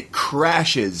sky, and it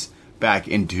crashes back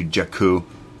into Jakku.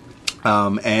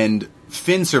 And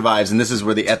Finn survives, and this is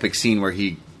where the epic scene where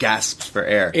he gasps for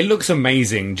air. It looks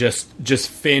amazing, just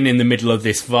Finn in the middle of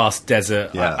this vast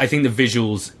desert. Yeah. I think the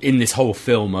visuals in this whole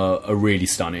film are really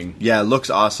stunning. Yeah, it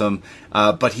looks awesome.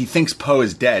 But he thinks Poe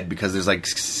is dead because there's like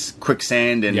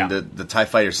quicksand and the TIE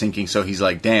fighter sinking, so he's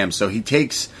like, damn. So he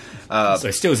takes... so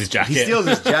he steals his jacket. He steals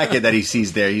his jacket that he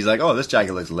sees there. He's like, oh, this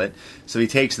jacket looks lit. So he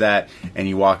takes that and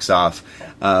he walks off.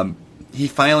 He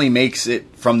finally makes it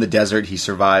from the desert. He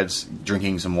survives,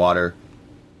 drinking some water.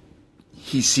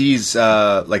 He sees,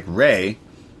 like, Rey,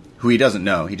 who he doesn't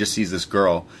know. He just sees this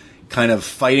girl kind of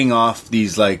fighting off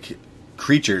these, like,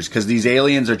 creatures. Because these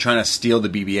aliens are trying to steal the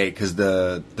BB-8. Because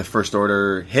the First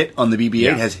Order hit on the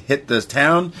BB-8 has hit this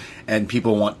town. And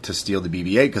people want to steal the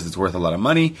BB-8 because it's worth a lot of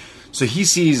money. So he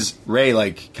sees Rey,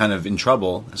 like, kind of in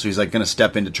trouble. So he's, like, going to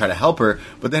step in to try to help her.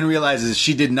 But then realizes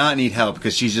she did not need help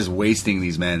because she's just wasting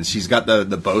these men. She's got the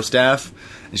bow staff.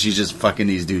 And she's just fucking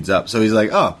these dudes up. So he's like,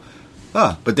 oh.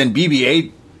 But then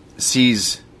BB-8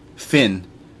 sees Finn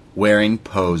wearing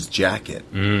Poe's jacket.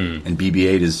 And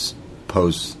BB-8 is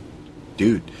Poe's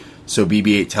dude. So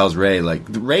BB-8 tells Rey, like,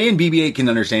 Rey and BB-8 can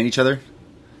understand each other,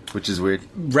 which is weird.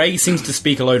 Rey seems to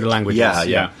speak a load of languages.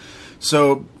 Yeah.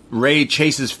 So Rey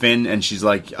chases Finn, and she's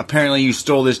like, apparently you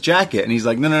stole this jacket. And he's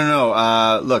like,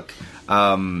 no. Look,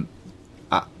 I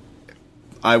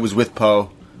was with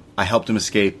Poe. I helped him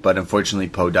escape, but unfortunately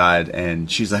Poe died. And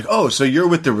she's like, oh, so you're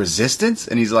with the Resistance?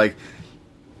 And he's like,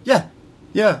 yeah,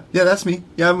 that's me.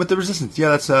 Yeah, I'm with the Resistance.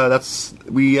 Yeah, that's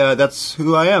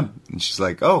who I am. And she's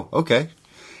like, oh, okay.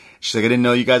 She's like, I didn't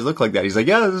know you guys look like that. He's like,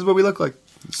 yeah, this is what we look like.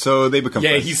 So they become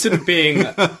friends. He's sort of being,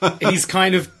 he's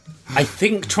kind of, I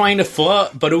think, trying to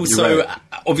flirt, but also,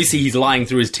 obviously he's lying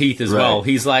through his teeth as well.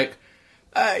 He's like,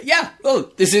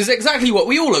 this is exactly what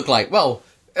we all look like. Well,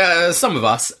 some of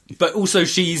us, but also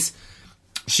she's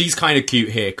kind of cute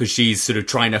here because she's sort of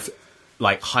trying to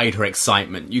like hide her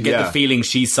excitement. You get the feeling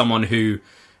she's someone who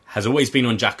has always been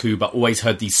on Jakku, but always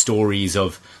heard these stories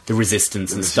of the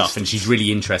Resistance and stuff, and she's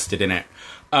really interested in it.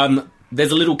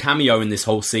 There's a little cameo in this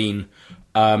whole scene.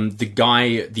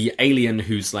 The alien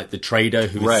who's like the trader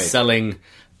who's selling,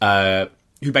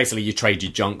 who basically you trade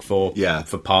your junk for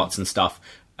parts and stuff.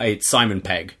 It's Simon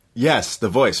Pegg. Yes, the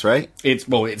voice, right? It's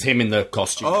him in the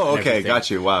costume. Oh, okay, got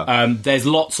you. Wow. There's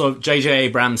lots of J.J.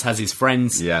 Abrams has his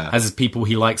friends, has his people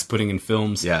he likes putting in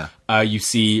films. Yeah. You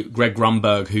see Greg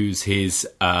Grunberg, who's his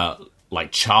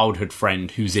like childhood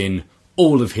friend, who's in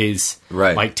all of his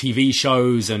like TV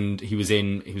shows, and he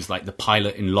was like the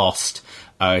pilot in Lost.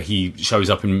 He shows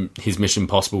up in his Mission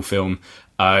Impossible film.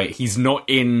 He's not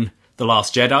in The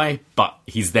Last Jedi, but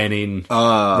he's then in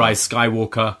Rise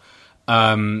Skywalker.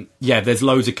 There's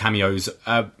loads of cameos.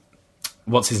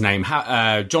 What's his name?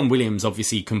 John Williams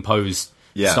obviously composed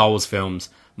Star Wars films.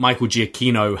 Michael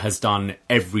Giacchino has done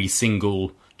every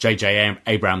single J.J.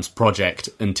 Abrams project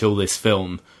until this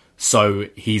film. So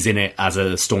he's in it as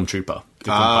a stormtrooper.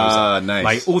 Nice.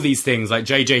 Like all these things, like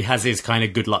JJ has his kind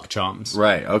of good luck charms.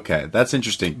 Right, okay. That's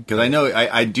interesting. Because I know,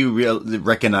 I do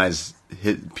recognize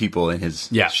people in his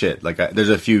shit. Like, there's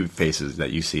a few faces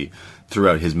that you see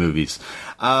throughout his movies.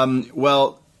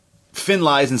 Well, Finn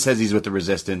lies and says he's with the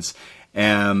Resistance.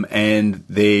 And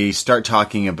they start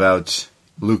talking about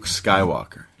Luke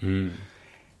Skywalker. And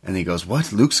he goes,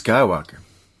 what? Luke Skywalker?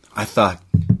 I thought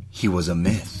he was a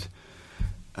myth.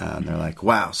 And they're like,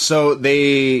 wow. So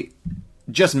they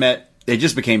just met they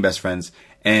just became best friends,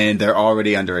 and they're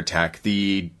already under attack.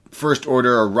 The First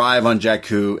Order arrive on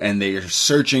Jakku, and they are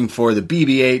searching for the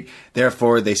BB-8.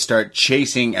 Therefore, they start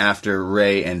chasing after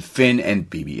Rey and Finn and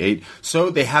BB-8. So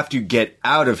they have to get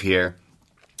out of here.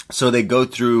 So they go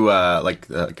through like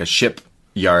a ship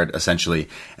yard, essentially,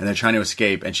 and they're trying to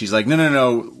escape. And she's like,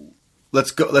 no,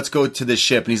 let's go to this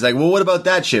ship. And he's like, well, what about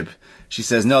that ship? She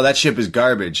says, no, that ship is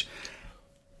garbage.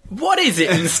 What is it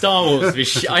in Star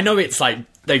Wars? I know it's like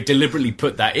they've deliberately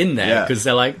put that in there because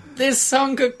they're like, this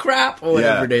hunk of crap or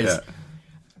whatever it is. Yeah.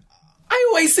 I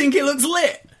always think it looks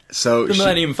lit. So the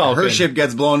Millennium Falcon. Her ship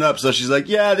gets blown up, so she's like,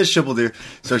 yeah, this ship will do.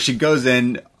 So she goes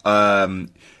in.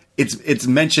 It's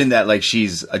mentioned that like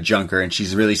she's a junker and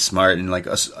she's really smart and like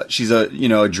she's a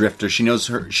drifter. She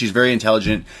knows she's very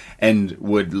intelligent and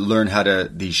would learn how to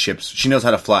these ships. She knows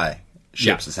how to fly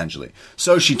ships essentially.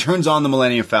 So she turns on the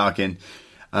Millennium Falcon.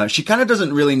 She kind of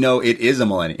doesn't really know it is the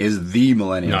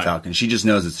Millennium Falcon. She just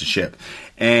knows it's a ship.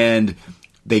 And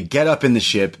they get up in the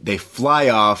ship, they fly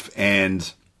off,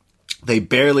 and they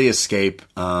barely escape.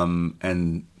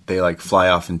 And they like fly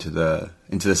off into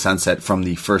the sunset from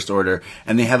the First Order,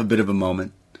 and they have a bit of a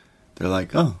moment. They're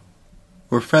like, "Oh,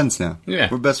 we're friends now. Yeah,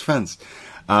 we're best friends."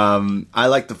 I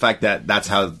like the fact that that's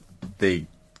how the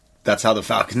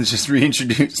Falcon's just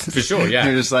reintroduced. For sure, yeah.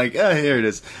 They're just like, oh, here it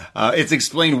is. It's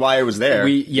explained why it was there.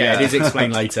 It is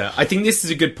explained later. I think this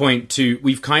is a good point too.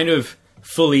 We've kind of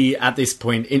fully, at this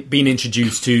point, been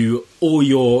introduced to all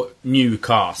your new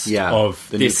cast of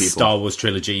this Star Wars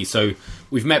trilogy. So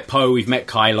we've met Poe, we've met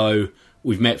Kylo,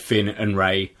 we've met Finn and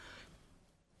Rey.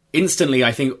 Instantly,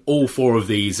 I think all four of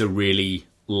these are really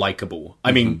likable.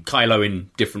 I mean, Kylo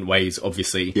in different ways,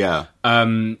 obviously. Yeah.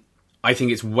 I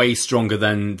think it's way stronger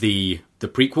than the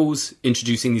prequels,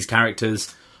 introducing these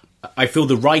characters. I feel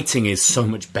the writing is so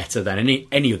much better than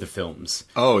any of the films.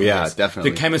 Oh, yeah, definitely.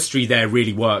 The chemistry there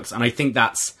really works, and I think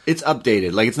that's... It's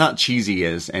updated. Like, it's not cheesy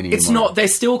as anymore. It's not. They're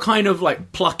still kind of,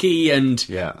 like, plucky, and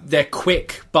they're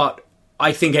quick, but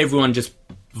I think everyone just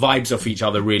vibes off each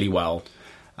other really well.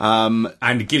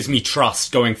 And it gives me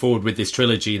trust going forward with this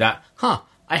trilogy that,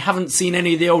 I haven't seen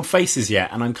any of the old faces yet,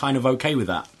 and I'm kind of okay with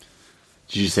that.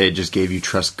 Did you say it just gave you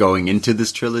trust going into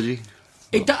this trilogy?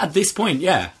 At this point,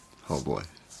 yeah. Oh, boy.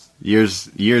 Years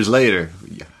later,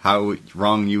 how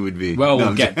wrong you would be. Well,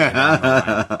 we'll get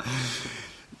there.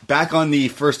 Back on the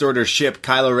First Order ship,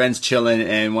 Kylo Ren's chilling,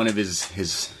 and one of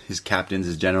his captains,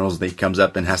 his generals, they comes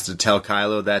up and has to tell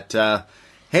Kylo that,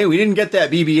 hey, we didn't get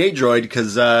that BB-8 droid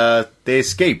because they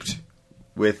escaped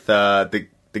with the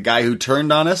guy who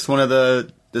turned on us, one of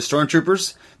the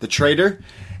stormtroopers, the traitor,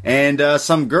 and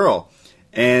some girl.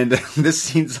 And this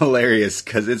scene's hilarious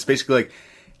because it's basically like,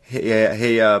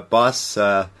 hey, boss,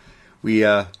 we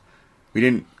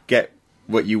didn't get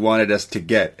what you wanted us to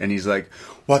get. And he's like,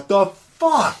 what the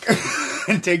fuck?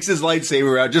 And takes his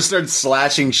lightsaber out, just starts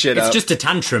slashing shit up. It's just a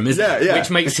tantrum, isn't it? Yeah. Which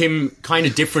makes him kind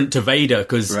of different to Vader,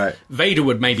 because Vader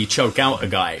would maybe choke out a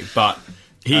guy, but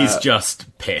he's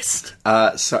just pissed.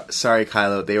 Sorry,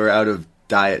 Kylo, they were out of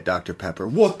Diet Dr. Pepper.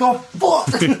 What the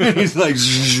fuck? And he's like...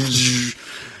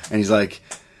 And he's like,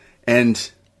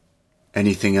 and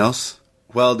anything else?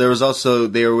 Well, there was also,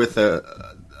 they were with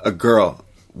a girl.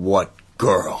 What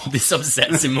girl? This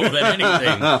upsets him more than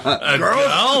anything. A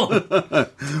girl?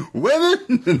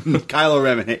 Women? Kylo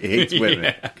Ren hates women.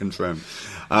 Yeah. Confirmed.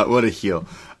 What a heel.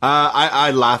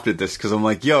 I laughed at this because I'm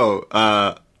like,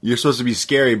 yo, you're supposed to be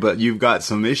scary, but you've got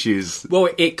some issues. Well,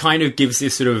 it kind of gives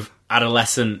this sort of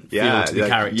adolescent feel to the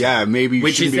character. Yeah, maybe you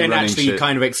which is then actually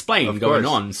kind of explained going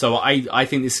course. on. So I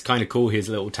think this is kind of cool, his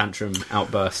little tantrum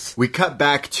outbursts. We cut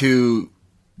back to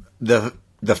the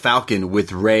Falcon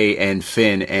with Rey and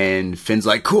Finn, and Finn's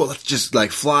like, cool, let's just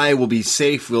like fly, we'll be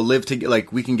safe, we'll live together,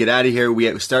 like we can get out of here,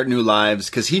 we start new lives,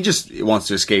 because he just wants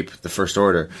to escape the First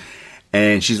Order.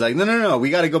 And she's like, no, we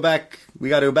gotta go back.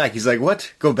 He's like,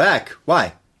 what? Go back?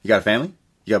 Why? You got a family?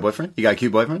 You got a boyfriend? You got a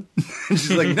cute boyfriend? And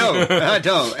she's like, no, I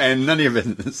don't. And none of your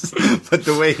business. But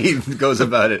the way he goes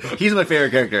about it, he's my favorite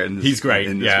character in this, he's great,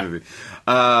 in this movie.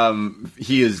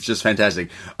 He is just fantastic.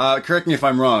 Correct me if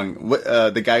I'm wrong.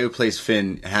 The guy who plays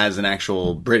Finn has an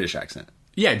actual British accent.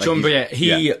 Yeah, John Boyette.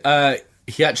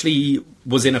 He actually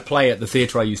was in a play at the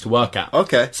theatre I used to work at.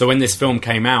 Okay. So when this film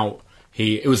came out,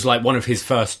 it was like one of his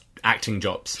first acting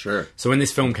jobs. Sure. So when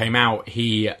this film came out,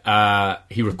 he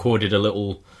recorded a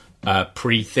little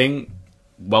pre-thing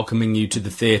welcoming you to the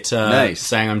theatre,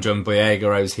 saying I'm John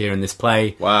Boyega, I was here in this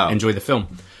play. Wow. Enjoy the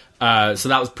film. So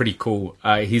that was pretty cool.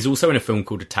 He's also in a film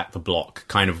called Attack the Block,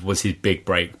 kind of was his big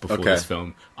break before this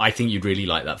film. I think you'd really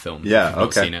like that film. Yeah, if you've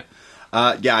not seen it.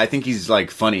 Yeah, I think he's like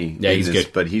funny. Yeah, he's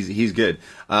good. But he's good.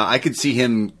 I could see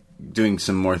him doing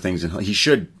some more things, and he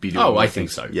should be doing. Oh, more I think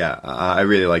things. so. Yeah, I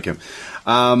really like him.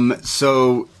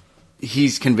 So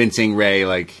he's convincing Rey,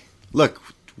 like, look,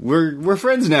 we're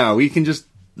friends now. We can just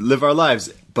live our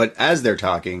lives. But as they're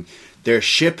talking, their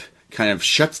ship kind of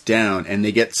shuts down, and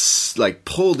they get like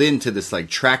pulled into this like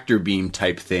tractor beam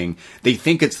type thing. They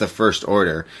think it's the First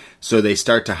Order, so they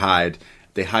start to hide.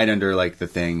 They hide under like the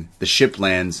thing. The ship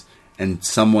lands, and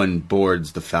someone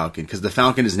boards the Falcon, because the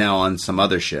Falcon is now on some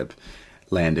other ship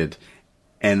landed,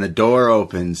 and the door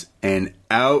opens, and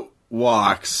out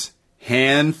walks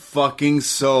Han fucking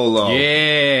Solo.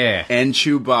 Yeah. And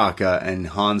Chewbacca, and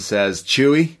Han says,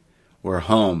 Chewie, we're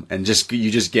home. And you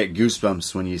just get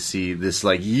goosebumps when you see this,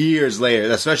 like, years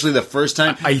later, especially the first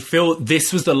time. I feel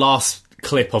this was the last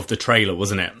clip of the trailer,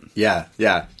 wasn't it? Yeah,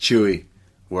 Chewie,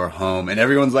 we're home. And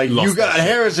everyone's like, you got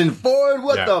Harrison Ford?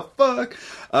 What the fuck?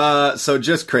 So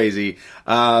just crazy.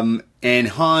 And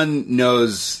Han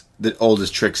knows the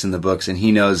oldest tricks in the books, and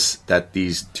he knows that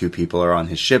these two people are on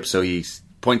his ship, so he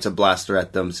points a blaster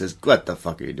at them, says, what the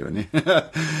fuck are you doing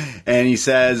here? And he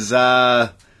says, what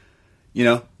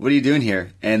are you doing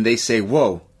here? And they say,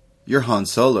 whoa, you're Han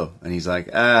Solo. And he's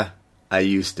like, I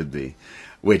used to be.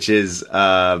 Which is,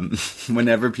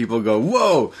 whenever people go,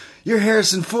 whoa, you're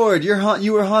Harrison Ford,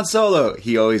 you were Han Solo,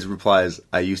 he always replies,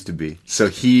 I used to be. So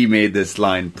he made this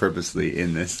line purposely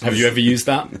in this. Have you ever used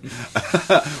that?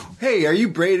 Hey, are you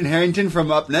Braden Harrington from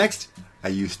upNXT? I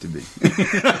used to be.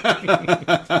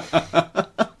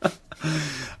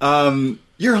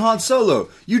 You're Han Solo.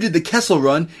 You did the Kessel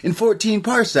Run in 14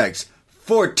 parsecs.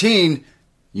 14?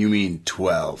 You mean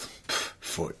 12.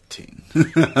 14.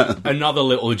 Another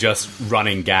little just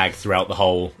running gag throughout the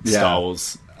whole Star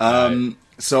Wars.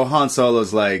 So Han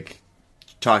Solo's like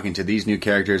talking to these new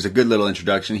characters, a good little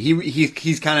introduction.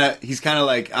 He's kind of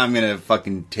like, I'm gonna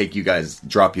fucking take you guys,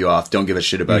 drop you off, don't give a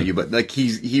shit about you. But like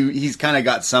he's kind of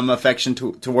got some affection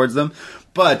towards them.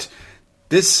 But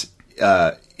this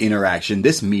interaction,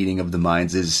 this meeting of the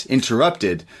minds, is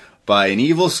interrupted by an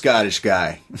evil Scottish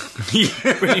guy.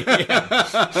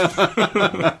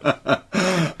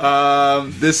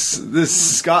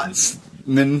 This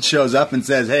Scotsman shows up and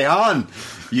says, "Hey Han,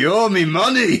 you owe me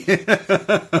money.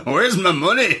 Where's my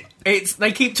money?"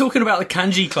 They keep talking about the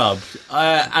Kanji Club,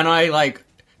 and I like.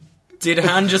 Did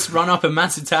Han just run up a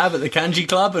massive tab at the Kanji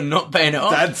Club and not paying it off?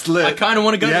 That's lit. I kind of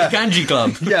want to go to the Kanji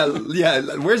Club.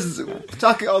 Yeah. Where's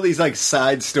talking all these like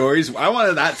side stories? I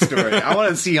wanted that story. I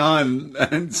want to see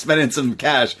Han spending some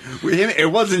cash with him.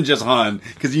 It wasn't just Han,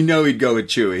 because he'd go with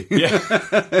Chewie. Yeah,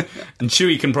 and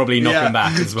Chewie can probably knock him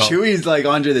back as well. Chewie's like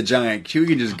Andre the Giant. Chewie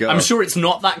can just go. I'm sure it's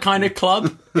not that kind of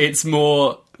club. It's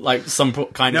more like some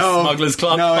kind of smuggler's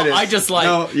club. No, but I just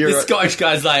like this Scottish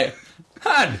guy's like,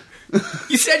 Han,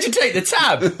 you said you'd take the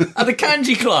tab at the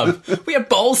Kanji Club. We have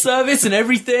bowl service and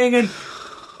everything, and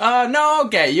no, I'll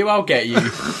get you. You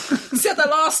said that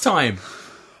last time.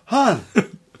 Han,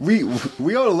 we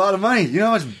owed a lot of money. You know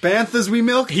how much banthas we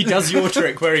milk? He does your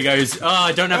trick where he goes,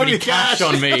 I don't have any cash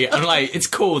on me. I'm like, it's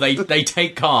cool. They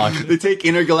take card. They take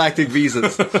intergalactic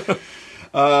visas.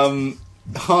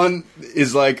 Han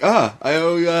is like, I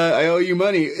owe you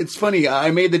money. It's funny.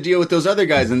 I made the deal with those other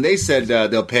guys, and they said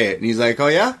they'll pay it. And he's like, oh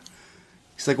yeah?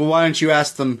 He's like, well, why don't you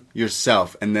ask them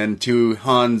yourself? And then to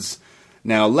Han's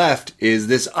now left is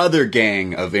this other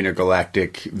gang of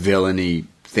intergalactic villainy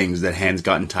things that Han's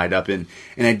gotten tied up in.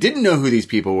 And I didn't know who these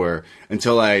people were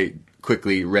until I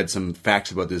quickly read some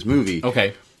facts about this movie.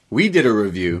 Okay. We did a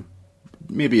review,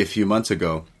 maybe a few months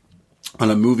ago, on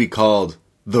a movie called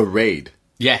The Raid.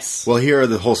 Yes. Well, here are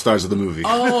the whole stars of the movie.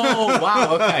 Oh,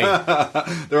 wow,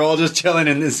 okay. They're all just chilling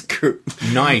in this group.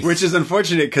 Nice. Which is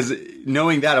unfortunate, because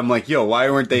knowing that, I'm like, yo, why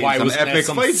weren't they in some epic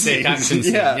fight scenes?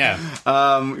 Yeah.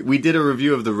 We did a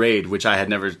review of The Raid, which I had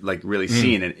never really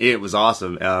seen, and it was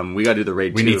awesome. We got to do The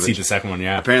Raid 2. We need to see the second one,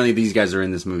 yeah. Apparently these guys are in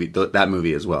this movie, that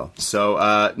movie as well.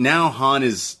 So now Han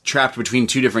is trapped between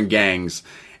two different gangs,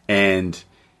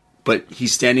 but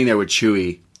he's standing there with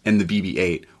Chewie and the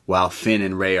BB-8 while Finn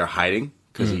and Rey are hiding,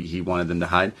 because he wanted them to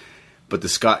hide. But the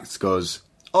Scots goes,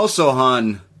 also,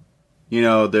 Han,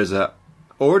 there's a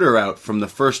order out from the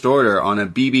First Order on a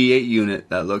BB-8 unit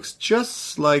that looks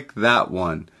just like that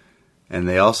one. And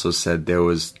they also said there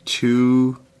was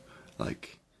 2,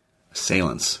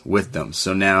 assailants with them.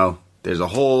 So now there's a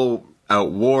whole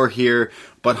out war here.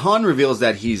 But Han reveals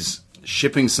that he's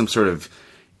shipping some sort of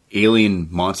alien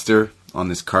monster on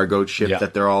this cargo ship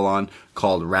that they're all on,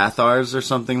 called Rathars or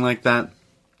something like that.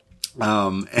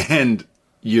 And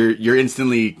you're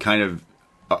instantly kind of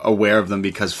aware of them,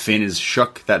 because Finn is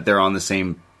shook that they're on the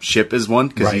same ship as one,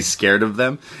 because he's scared of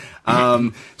them.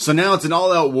 So now it's an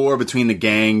all-out war between the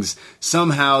gangs.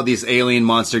 Somehow this alien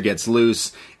monster gets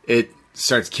loose. it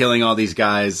starts killing all these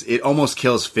guys. It almost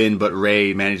kills Finn, but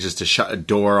Rey manages to shut a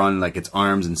door on like its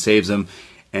arms and saves him,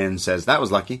 and says that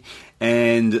was lucky.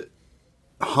 And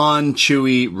Han,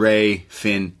 Chewie, Rey,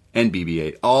 Finn, and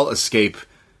BB-8 all escape,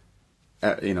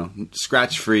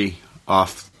 scratch free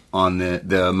off on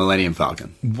the Millennium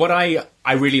Falcon. What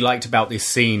I really liked about this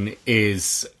scene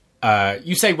is,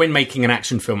 you say when making an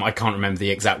action film, I can't remember the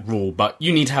exact rule, but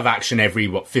you need to have action every,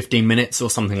 15 minutes or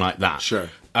something like that. Sure.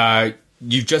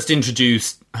 You've just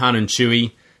introduced Han and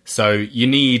Chewie, so you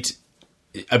need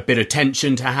a bit of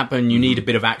tension to happen, you need a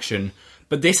bit of action.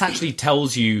 But this actually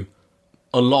tells you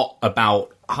a lot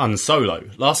about Han Solo.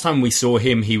 Last time we saw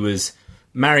him, he was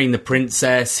marrying the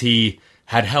princess, he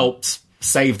had helped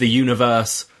save the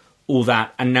universe, all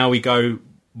that, and now we go,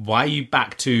 why are you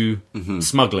back to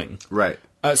smuggling? Right.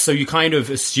 So you kind of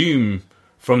assume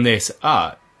from this,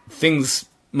 things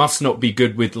must not be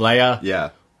good with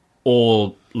Leia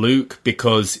or Luke,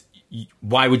 because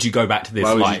why would you go back to this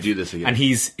life? Why would you do this again? And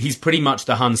he's pretty much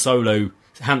the Han Solo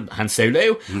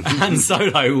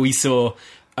we saw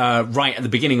right at the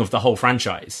beginning of the whole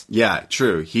franchise. Yeah,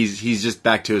 true. He's just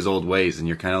back to his old ways, and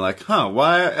you're kind of like,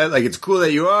 why? Like, it's cool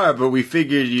that you are, but we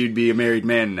figured you'd be a married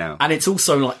man now. And it's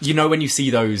also like, when you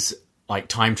see those like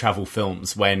time travel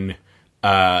films when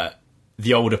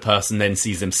the older person then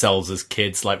sees themselves as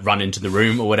kids, like run into the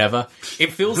room or whatever.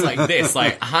 It feels like this,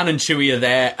 like Han and Chewie are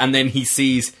there, and then he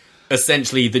sees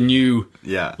essentially the new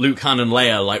Luke, Han, and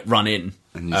Leia like run in,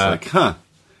 and he's like,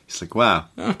 He's like, wow,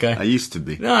 okay, I used to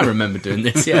be. No, I remember doing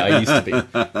this. Yeah, I used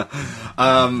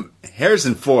to be.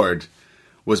 Harrison Ford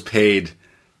was paid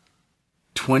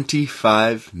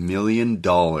 $25 million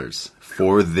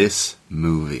for this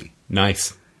movie.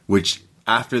 Nice. Which,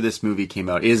 after this movie came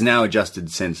out, is now adjusted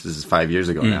since this is 5 years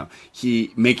ago now.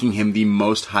 Making him the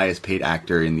most highest paid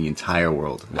actor in the entire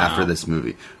world after this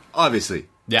movie. Obviously.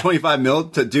 Yeah. 25 mil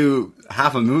to do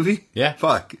half a movie? Yeah.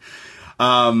 Fuck.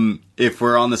 If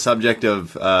we're on the subject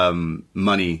of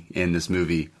money in this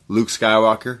movie, Luke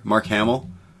Skywalker, Mark Hamill,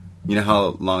 you know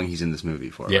how long he's in this movie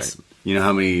for, yes. Right? You know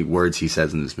how many words he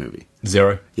says in this movie?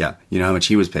 0. Yeah. You know how much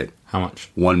he was paid? How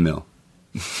much? $1 million.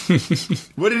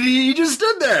 What did he just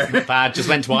stood there. Bad, just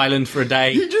went to Ireland for a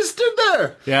day. He just stood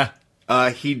there. Yeah.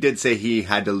 He did say he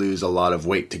had to lose a lot of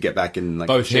weight to get back in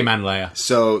both shape. him and Leia.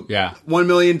 So yeah. $1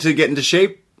 million to get into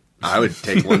shape? I would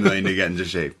take $1 million to get into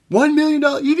shape. $1 million?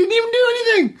 You didn't even do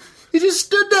anything. You just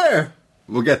stood there.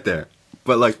 We'll get there.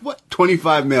 But like, what?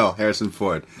 25 mil, Harrison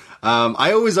Ford.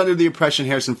 I always under the impression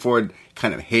Harrison Ford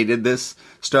kind of hated this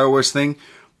Star Wars thing.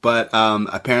 But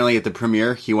apparently at the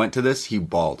premiere, he went to this, he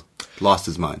bawled. Lost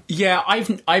his mind. Yeah,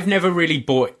 I've never really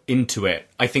bought into it.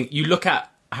 I think you look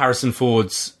at Harrison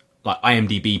Ford's like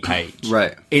IMDb page.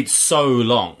 Right. It's so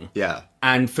long. Yeah.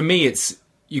 And for me,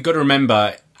 you got to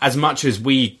remember, as much as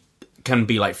we can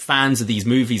be like fans of these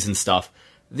movies and stuff,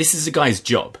 this is a guy's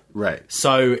job. Right.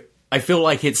 So I feel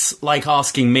like it's like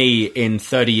asking me in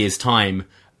 30 years' time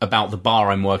about the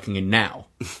bar I'm working in now.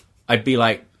 I'd be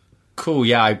like, cool,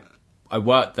 yeah, I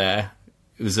worked there.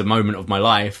 It was a moment of my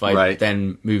life. I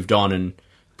then moved on and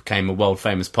became a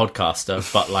world-famous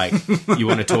podcaster. But, like, you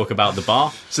want to talk about the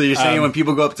bar? So you're saying when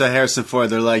people go up to Harrison Ford,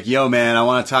 they're like, yo, man, I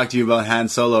want to talk to you about Han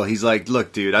Solo. He's like,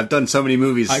 look, dude, I've done so many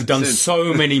movies. I've done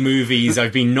so many movies.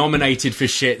 I've been nominated for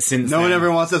shit since No one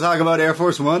ever wants to talk about Air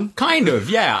Force One? Kind of,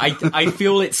 yeah. I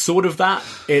feel it's sort of that.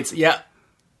 It's, yeah,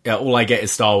 all I get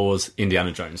is Star Wars,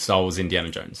 Indiana Jones. Star Wars, Indiana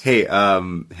Jones. Hey,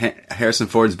 Harrison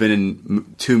Ford's been in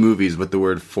 2 movies with the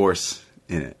word Force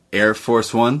in it. Air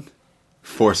Force One,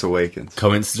 Force Awakens.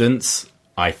 Coincidence?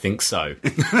 I think so.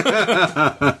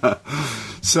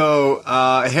 So,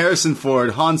 Harrison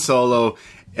Ford, Han Solo,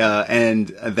 and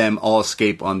them all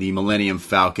escape on the Millennium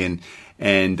Falcon.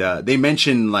 And they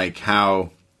mention, like, how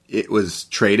it was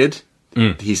traded.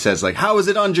 He says, like, how was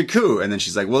it on Jakku? And then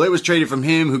she's like, well, it was traded from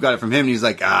him. Who got it from him? And he's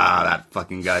like, that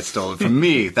fucking guy stole it from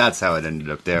me. That's how it ended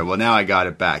up there. Well, now I got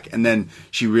it back. And then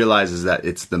she realizes that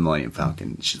it's the Millennium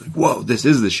Falcon. She's like, whoa, this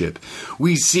is the ship.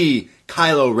 We see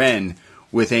Kylo Ren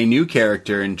with a new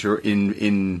character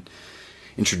introduced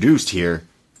here,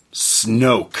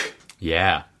 Snoke.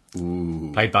 Yeah.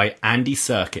 Ooh. Played by Andy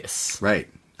Serkis. Right.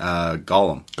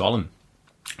 Gollum.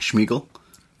 Schmeagol.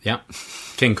 Yeah.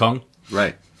 King Kong.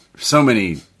 Right. So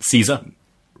many. Caesar.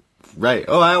 Right.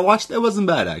 Oh, I watched. That wasn't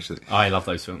bad, actually. Oh, I love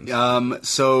those films.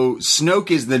 So Snoke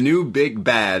is the new big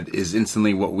bad, is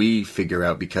instantly what we figure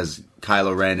out, because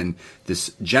Kylo Ren and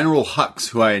this General Hux,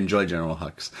 who I enjoy General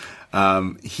Hux,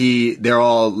 they're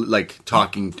all, like,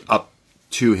 talking up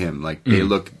to him. Like, they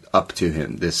look up to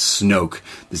him. This Snoke,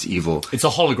 this evil. It's a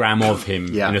hologram of him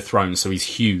in a throne, so he's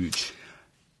huge.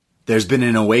 There's been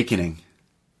an awakening.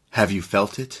 Have you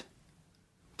felt it?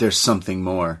 there's something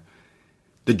more.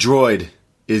 The droid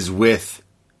is with,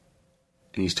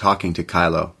 and he's talking to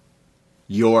Kylo,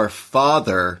 your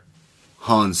father,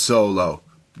 Han Solo.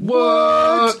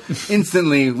 What?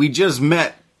 Instantly, we just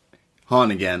met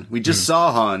Han again. We just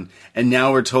saw Han, and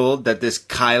now we're told that this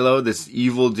Kylo, this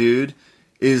evil dude,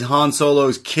 is Han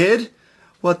Solo's kid?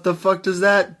 What the fuck does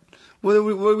that... What are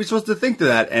we supposed to think to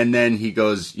that? And then he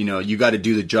goes, you got to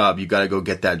do the job. You got to go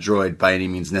get that droid by any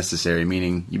means necessary,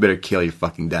 meaning you better kill your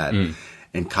fucking dad.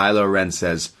 And Kylo Ren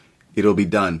says, it'll be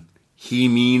done. He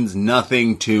means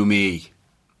nothing to me.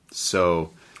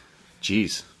 So,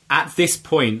 geez. At this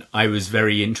point, I was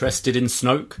very interested in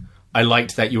Snoke. I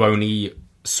liked that you only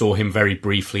saw him very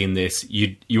briefly in this.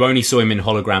 You only saw him in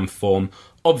hologram form.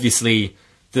 Obviously,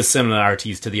 the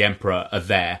similarities to the Emperor are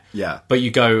there. Yeah. But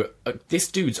you go, this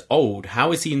dude's old.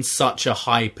 How is he in such a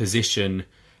high position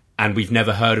and we've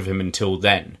never heard of him until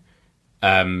then?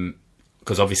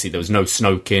 Because obviously there was no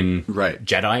Snoke in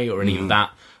Jedi or any of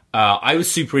that. I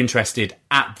was super interested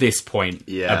at this point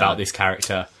about this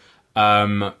character.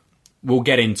 We'll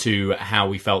get into how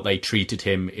we felt they treated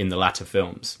him in the latter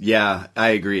films. Yeah, I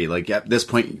agree. Like, at this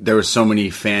point, there were so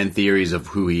many fan theories of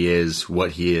who he is,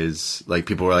 what he is. Like,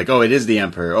 people were like, oh, it is the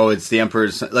Emperor. Oh, it's the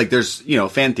Emperor's... Like, there's,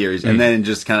 fan theories. And then it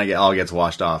just kind of all gets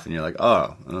washed off. And you're like,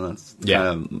 oh, well, that's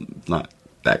not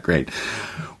that great.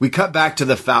 We cut back to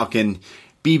the Falcon.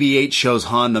 BB-8 shows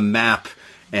Han the map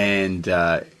and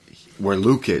where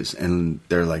Luke is. And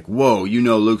they're like, whoa,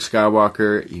 Luke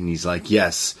Skywalker? And he's like,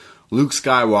 yes. Luke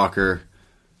Skywalker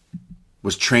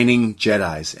was training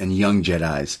Jedis and young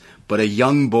Jedis, but a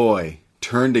young boy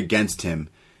turned against him,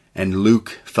 and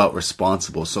Luke felt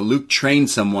responsible. So Luke trained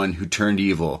someone who turned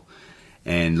evil,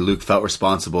 and Luke felt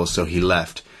responsible, so he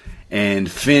left. And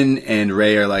Finn and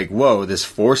Rey are like, whoa, this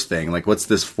Force thing, like, what's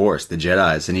this Force, the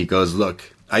Jedis? And he goes, look,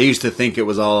 I used to think it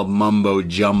was all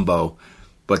mumbo-jumbo,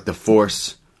 but the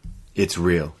Force, it's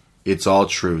real. It's all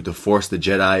true. The Force, the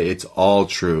Jedi, it's all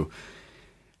true.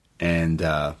 And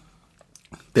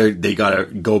they gotta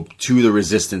go to the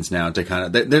Resistance now to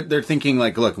kind of... They're thinking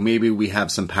like, look, maybe we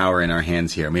have some power in our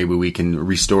hands here. Maybe we can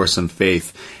restore some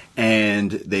faith. And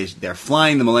they're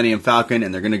flying the Millennium Falcon,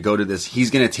 and they're going to go to this...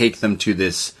 He's going to take them to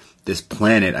this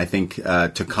planet, I think,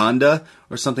 Wakanda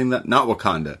or something. Not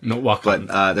Wakanda. Not Wakanda.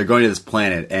 But they're going to this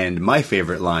planet, and my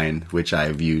favorite line, which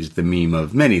I've used the meme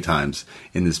of many times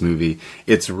in this movie,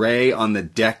 it's Rey on the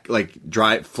deck, like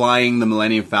flying the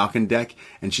Millennium Falcon deck,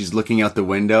 and she's looking out the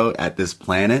window at this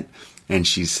planet, and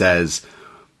she says,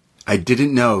 I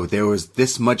didn't know there was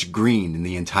this much green in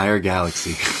the entire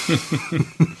galaxy.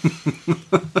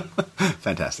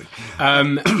 Fantastic.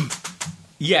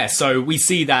 Yeah, so we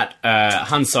see that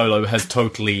Han Solo has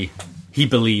totally... He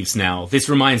believes now. This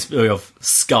reminds me of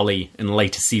Scully in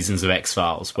later seasons of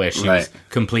X-Files, where she was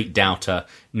complete doubter.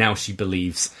 Now she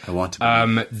believes. I want to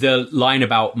believe. The line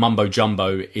about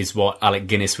mumbo-jumbo is what Alec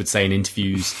Guinness would say in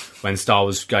interviews when Star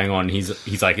Wars was going on.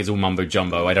 He's like, it's all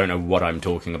mumbo-jumbo. I don't know what I'm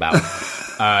talking about.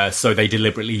 So they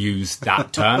deliberately use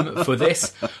that term for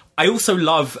this. I also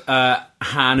love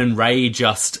Han and Rey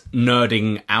just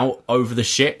nerding out over the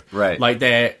ship. Right.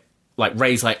 Like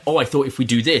Rey's like, oh, I thought if we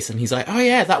do this, and he's like, oh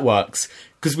yeah, that works,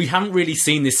 because we haven't really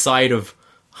seen this side of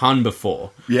Han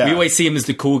before. Yeah. We always see him as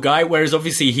the cool guy, whereas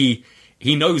obviously he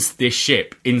knows this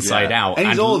ship inside out, and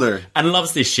he's older and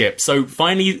loves this ship. So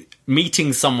finally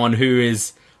meeting someone who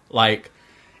is like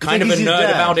kind of a nerd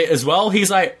about it as well,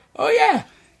 he's like, oh yeah,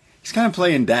 he's kind of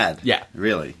playing dad. Yeah,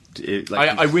 really.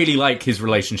 I really like his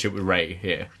relationship with Rey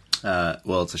here.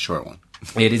 Well, it's a short one.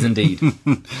 It is indeed.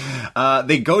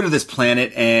 They go to this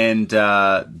planet and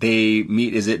they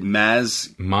meet. Is it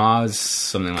Maz?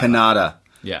 Something like Kanata. That.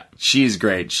 Yeah, she's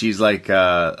great. She's like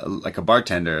a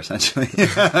bartender essentially. Played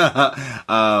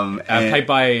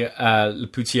by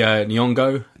Lupita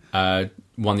Nyong'o.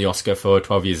 Won the Oscar for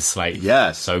 12 Years a Slave.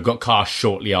 Yes. So got cast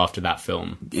shortly after that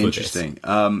film. Interesting.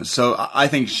 So I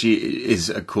think she is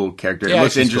a cool character. Yeah, it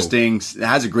looks interesting. Cool. It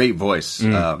has a great voice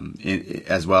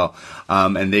as well.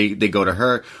 And they go to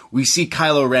her. We see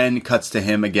Kylo Ren cuts to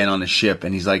him again on the ship,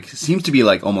 and he's like, seems to be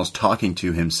like almost talking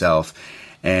to himself.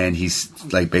 And he's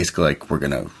like, basically like, we're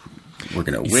gonna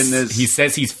win this. He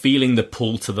says he's feeling the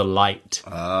pull to the light,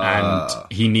 and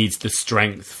he needs the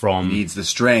strength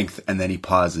and then he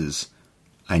pauses.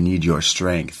 I need your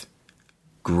strength,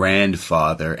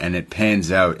 grandfather. And it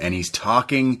pans out, and he's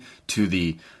talking to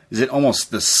is it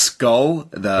almost the skull,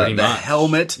 the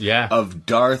helmet of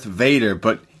Darth Vader,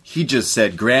 but he just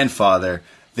said grandfather.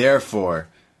 Therefore,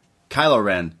 Kylo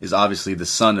Ren is obviously the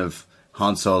son of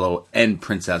Han Solo and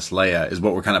Princess Leia is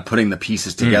what we're kind of putting the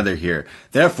pieces together here.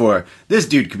 Therefore, this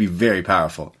dude could be very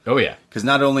powerful. Oh, yeah. Because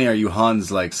not only are you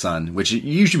Han's, like, son, which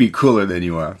you should be cooler than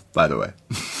you are, by the way.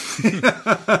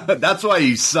 That's why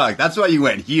you suck. That's why you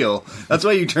went heel. That's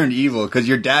why you turned evil, because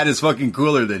your dad is fucking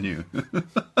cooler than you.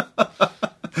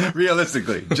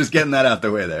 Realistically, just getting that out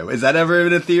the way there. Is that ever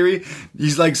even a theory?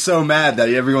 He's, like, so mad that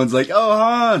everyone's like, oh,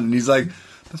 Han! And he's like,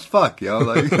 the fuck, yo?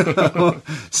 Like,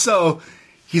 so...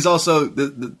 He's also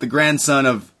the grandson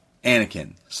of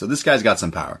Anakin. So this guy's got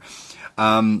some power.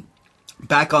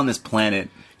 Back on this planet.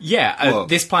 Yeah,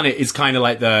 this planet is kind of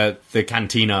like the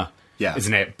cantina,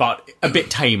 isn't it? But a bit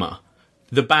tamer.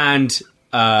 The band...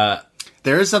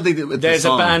 there is something with there's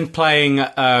a band playing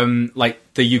like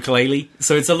the ukulele,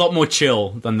 so it's a lot more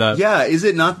chill than the... Yeah, is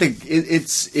it not the...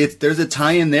 It's there's a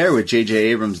tie-in there with J.J.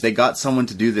 Abrams. They got someone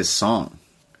to do this song.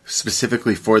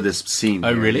 Specifically for this scene.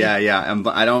 Oh, really? Yeah.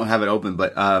 I don't have it open,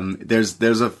 but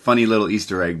there's a funny little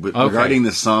Easter egg regarding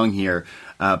the song here,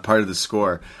 part of the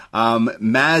score.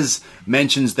 Maz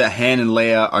mentions that Han and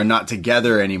Leia are not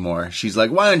together anymore. She's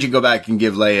like, "Why don't you go back and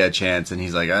give Leia a chance?" And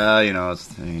he's like,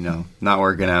 it's not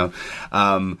working out."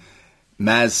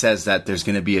 Maz says that there's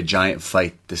going to be a giant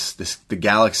fight. The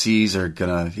galaxies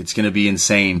it's going to be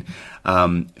insane.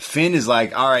 Finn is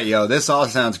like, all right, yo, this all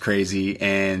sounds crazy,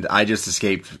 and I just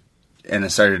escaped and I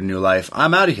started a new life.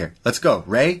 I'm out of here. Let's go.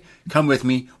 Rey, come with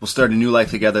me. We'll start a new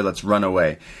life together. Let's run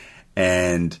away.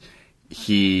 And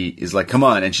he is like, come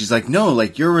on. And she's like, no,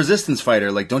 like, you're a resistance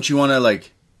fighter. Like, don't you want to,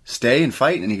 like, stay and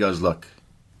fight? And he goes, look,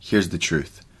 here's the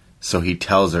truth. So he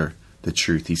tells her the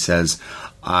truth. He says,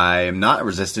 I'm not a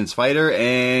resistance fighter,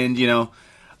 and,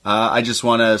 I just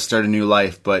want to start a new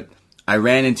life, but I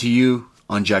ran into you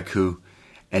on Jakku,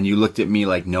 and you looked at me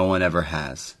like no one ever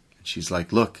has. And she's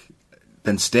like, look,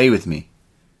 then stay with me.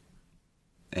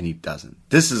 And he doesn't.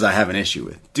 This is I have an issue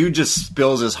with. Dude just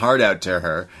spills his heart out to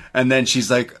her, and then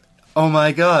she's like, oh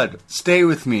my god, stay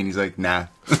with me. And he's like, nah.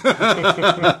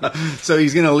 So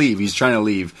he's going to leave. He's trying to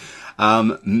leave.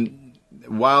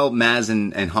 While Maz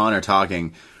and Han are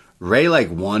talking, Rey, like,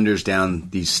 wanders down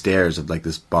these stairs of, like,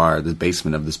 this bar, the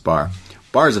basement of this bar.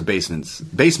 Bars of basements.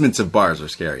 Basements of bars are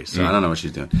scary, so I don't know what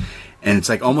she's doing. And it's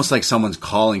like almost like someone's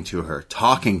calling to her,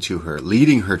 talking to her,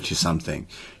 leading her to something.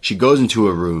 She goes into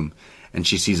a room, and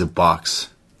she sees a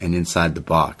box. And inside the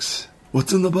box,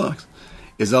 what's in the box?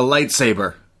 Is a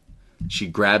lightsaber. She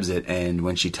grabs it, and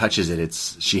when she touches it,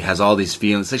 she has all these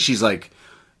feelings. It's like she's, like,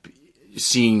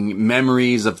 seeing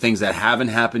memories of things that haven't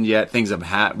happened yet, things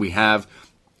that we have.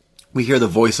 We hear the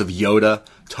voice of Yoda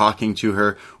talking to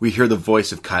her. We hear the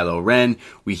voice of Kylo Ren.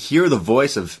 We hear the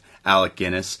voice of Alec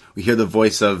Guinness. We hear the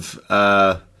voice of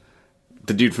the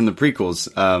dude from the prequels,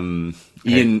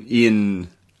 Ian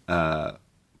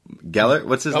Geller.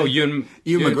 What's his name? Ewan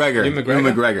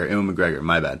McGregor. Ewan McGregor.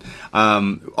 My bad.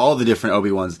 All the different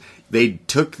Obi-Wans. They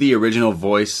took the original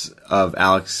voice of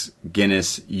Alex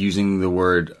Guinness using the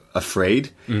word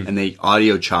afraid, and they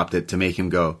audio chopped it to make him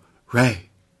go, Rey.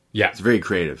 Yeah, it's very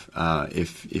creative.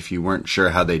 If you weren't sure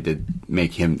how they did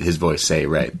make his voice say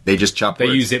Rey, they just chopped. They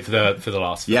words. use it for the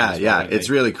last. Yeah, it's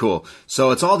really cool.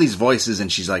 So it's all these voices,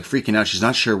 and she's like freaking out. She's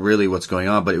not sure really what's going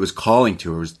on, but it was calling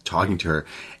to her, it was talking to her,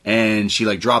 and she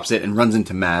like drops it and runs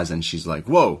into Maz, and she's like,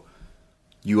 "Whoa,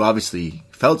 you obviously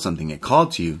felt something. It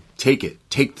called to you. Take it.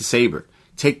 Take the saber.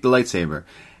 Take the lightsaber."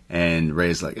 And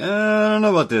Rey's like, I don't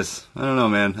know about this. I don't know,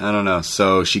 man. I don't know.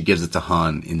 So she gives it to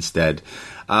Han instead.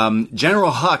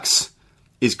 General Hux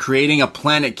is creating a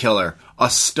planet killer, a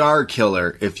star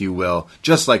killer, if you will,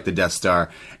 just like the Death Star.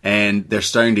 And they're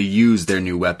starting to use their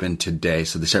new weapon today.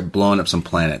 So they start blowing up some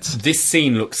planets. This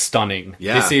scene looks stunning.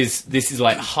 Yeah. This is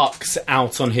like Hux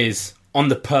out on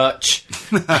the perch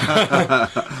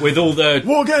with all the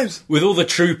war games, with all the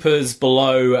troopers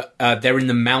below. They're in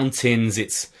the mountains.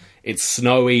 It's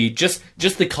snowy. Just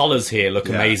the colours here look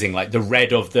amazing. Like the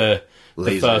red of the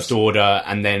First Order,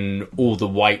 and then all the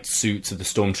white suits of the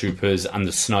stormtroopers and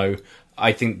the snow.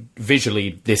 I think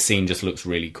visually this scene just looks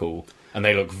really cool, and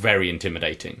they look very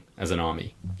intimidating as an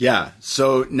army. Yeah.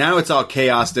 So now it's all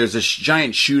chaos. There's a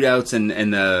giant shootouts,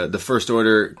 and the First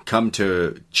Order come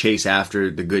to chase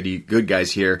after the good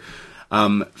guys here.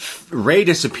 Rey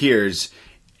disappears,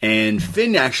 and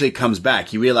Finn actually comes back.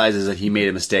 He realizes that he made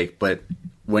a mistake, but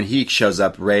when he shows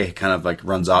up, Rey kind of like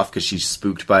runs off because she's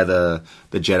spooked by the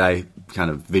Jedi kind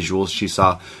of visuals she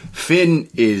saw. Finn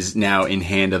is now in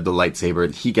hand of the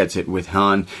lightsaber. He gets it with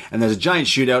Han, and there's a giant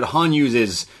shootout. Han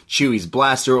uses Chewie's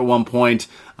blaster at one point,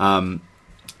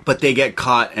 but they get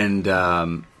caught, and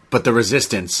but the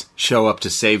Resistance show up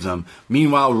to save them.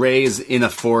 Meanwhile, Rey's in a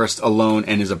forest alone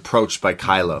and is approached by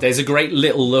Kylo. There's a great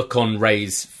little look on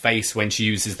Rey's face when she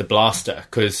uses the blaster,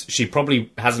 because she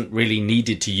probably hasn't really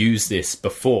needed to use this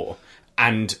before,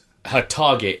 and her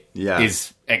target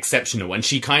is exceptional, and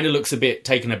she kind of looks a bit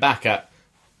taken aback at,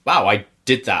 wow, I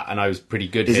did that, and I was pretty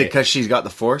good Is here. it because she's got the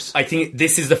Force? I think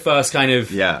this is the first kind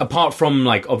of, apart from,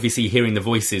 like, obviously hearing the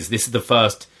voices, this is the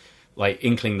first, like,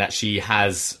 inkling that she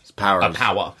has Powers. a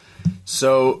power.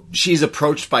 So she's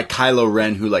approached by Kylo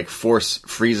Ren, who, like, force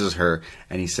freezes her,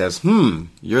 and he says,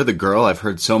 you're the girl I've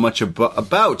heard so much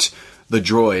about. The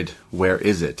droid, where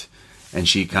is it? And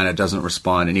she kind of doesn't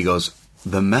respond, and he goes,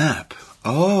 the map.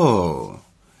 Oh,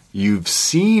 you've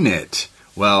seen it.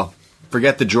 Well,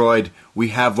 forget the droid. We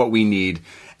have what we need.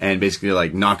 And basically,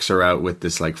 like, knocks her out with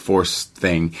this, like, force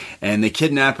thing. And they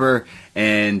kidnap her,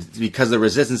 and because the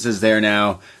Resistance is there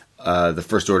now, the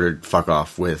First Order fuck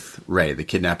off with Rey, the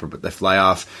kidnapper, but they fly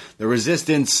off. The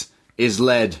Resistance is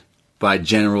led by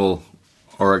General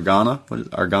Organa. What is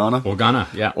Organa?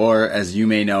 Organa, yeah. Or, as you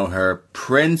may know her,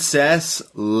 Princess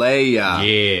Leia.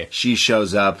 Yeah. She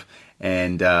shows up,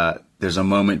 and there's a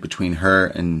moment between her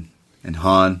and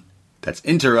Han that's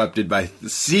interrupted by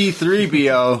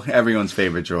C-3PO, everyone's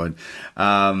favorite droid.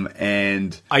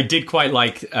 And I did quite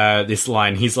like this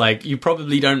line. He's like, you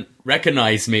probably don't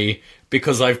recognize me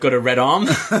because I've got a red arm.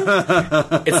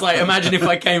 It's like, imagine if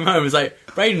I came home, it's like,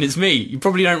 Brayden, it's me. You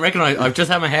probably don't recognize, I've just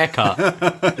had my hair cut.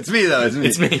 It's me, though.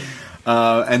 It's me.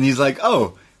 And he's like,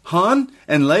 oh, Han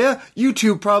and Leia, you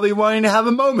two probably wanting to have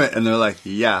a moment. And they're like,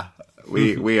 yeah,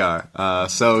 we are.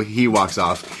 So he walks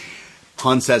off.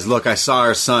 Han says, look, I saw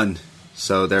our son.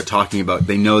 So they're talking about,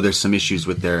 they know there's some issues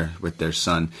with their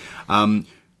son.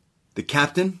 The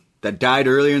captain that died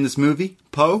earlier in this movie,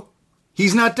 Poe,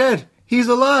 he's not dead. He's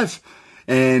alive.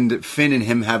 And Finn and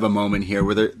him have a moment here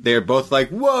where they're both like,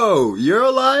 whoa, you're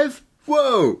alive?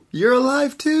 Whoa, you're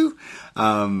alive too?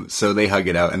 So they hug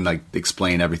it out and, like,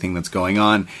 explain everything that's going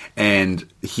on. And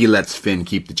he lets Finn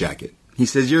keep the jacket. He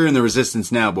says, you're in the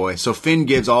Resistance now, boy. So Finn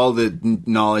gives all the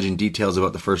knowledge and details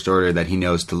about the First Order that he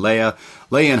knows to Leia.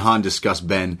 Leia and Han discuss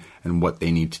Ben and what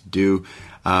they need to do.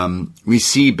 We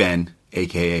see Ben,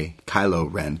 a.k.a. Kylo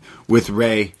Ren, with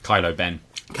Rey. Kylo Ben.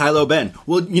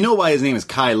 Well, you know why his name is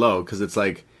Kylo? Because it's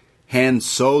like Han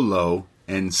Solo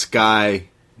and Sky,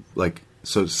 like,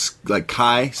 so, like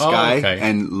Kai, Sky,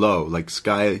 and Lo, like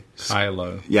Sky.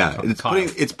 Kylo. Yeah,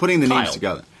 it's putting the Kyle. names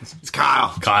together. It's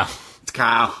Kyle. It's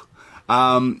Kyle.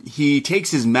 He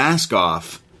takes his mask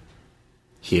off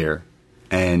here,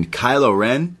 and Kylo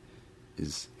Ren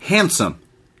is handsome.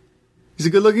 He's a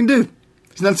good-looking dude.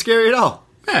 He's not scary at all.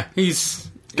 Yeah,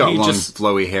 he's got long,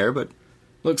 flowy hair, but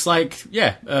looks like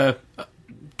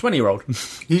 20-year-old.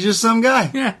 He's just some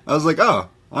guy. Yeah, I was like, oh,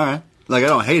 all right. Like, I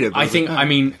don't hate it. But I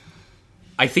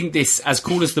think this, as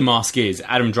cool as the mask is,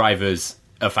 Adam Driver's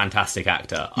a fantastic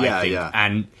actor. I think,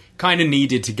 and kind of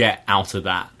needed to get out of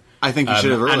that. I think he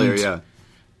should have earlier, yeah.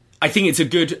 I think it's a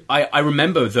good... I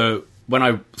remember, though, when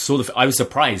I saw I was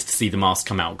surprised to see the mask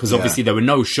come out, because obviously there were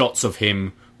no shots of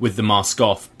him with the mask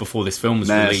off before this film was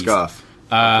released. Mask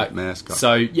off.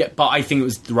 So, yeah, but I think it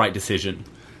was the right decision.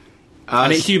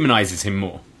 And it humanizes him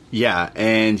more. Yeah,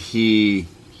 and he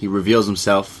reveals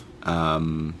himself.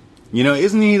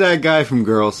 Isn't he that guy from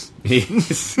Girls? Who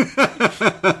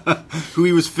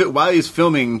he was while he was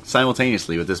filming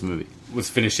simultaneously with this movie. Was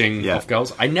finishing off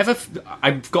Girls.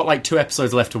 I've got like 2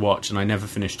 episodes left to watch, and I never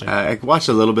finished it. I watched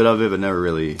a little bit of it, but never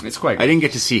really. It's quite good. I didn't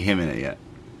get to see him in it yet.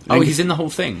 He's in the whole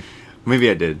thing. Maybe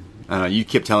I did. I don't know. You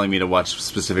kept telling me to watch a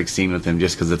specific scene with him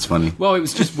just because it's funny. Well, it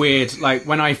was just weird. Like,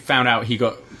 when I found out he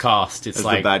got cast, it's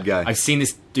like, the bad guy. I've seen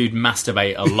this dude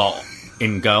masturbate a lot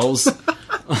in Girls.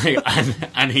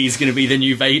 And he's going to be the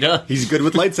new Vader. He's good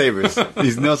with lightsabers.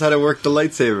 He knows how to work the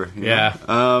lightsaber.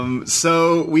 Yeah.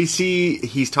 So we see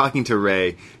he's talking to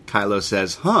Rey. Kylo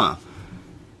says,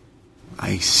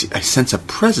 I sense a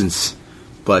presence,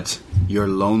 but you're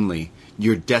lonely.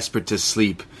 You're desperate to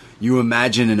sleep. You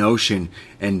imagine an ocean,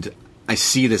 and I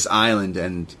see this island,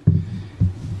 and...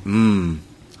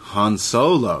 Han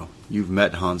Solo. You've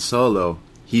met Han Solo.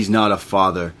 He's not a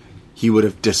father. He would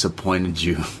have disappointed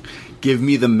you. Give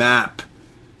me the map.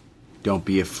 Don't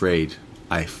be afraid.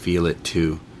 I feel it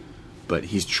too. But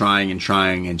he's trying,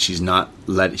 and she's not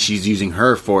she's using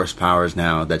her force powers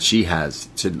now that she has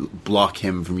to block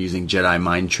him from using Jedi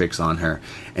mind tricks on her,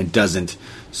 and doesn't.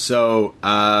 So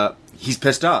he's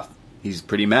pissed off. He's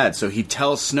pretty mad. So he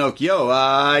tells Snoke,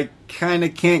 I kind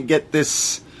of can't get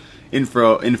this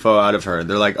info out of her.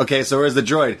 They're like, okay, so where's the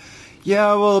droid?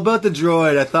 Yeah, well, about the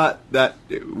droid, I thought that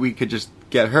we could just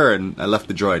get her, and I left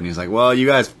the droid. And he's like, well, you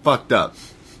guys fucked up.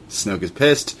 Snoke is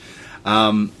pissed.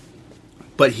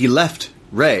 But he left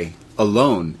Rey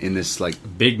alone in this like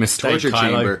big mistake, torture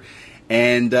chamber,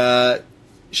 and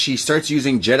she starts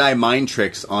using Jedi mind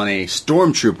tricks on a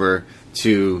stormtrooper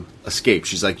to escape.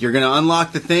 She's like, "You're going to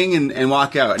unlock the thing and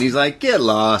walk out," and he's like, "Get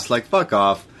lost, like fuck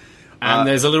off." And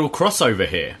there's a little crossover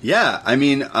here. Yeah, I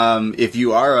mean, if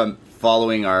you are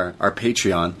following our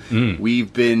Patreon,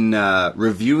 we've been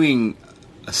reviewing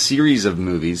a series of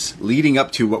movies leading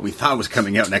up to what we thought was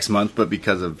coming out next month, but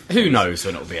because of... Who knows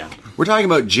when it'll be out. We're talking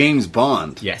about James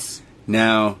Bond. Yes.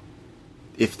 Now,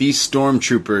 if these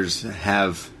stormtroopers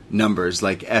have numbers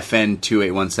like FN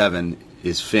 2817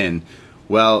 is Finn,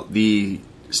 well, the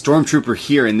stormtrooper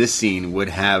here in this scene would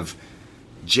have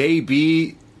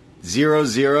JB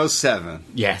 007.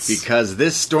 Yes. Because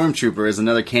this stormtrooper is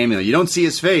another cameo. You don't see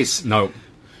his face. No.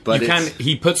 But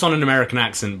he puts on an American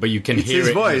accent, but you can hear it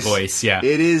in the voice. Yeah.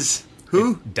 It is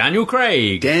who? Daniel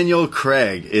Craig. Daniel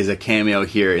Craig is a cameo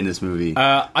here in this movie.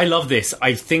 I love this.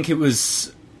 I think it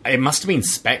must have been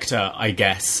Spectre, I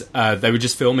guess. They were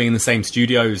just filming in the same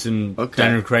studios, and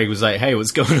Daniel Craig was like, "Hey,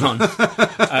 what's going on?"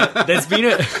 There's been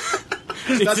a...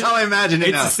 That's how I imagine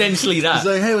it now. It's essentially that. He's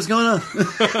like, "Hey, what's going on?"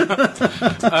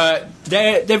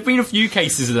 There have been a few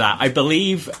cases of that. I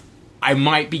believe I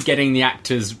might be getting the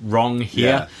actors wrong here.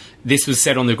 Yeah. This was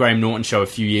said on the Graham Norton show a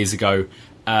few years ago.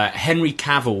 Henry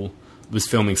Cavill was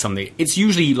filming something. It's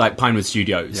usually like Pinewood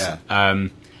Studios. Yeah.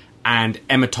 And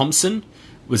Emma Thompson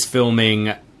was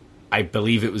filming, I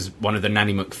believe it was one of the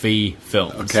Nanny McPhee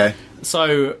films. Okay.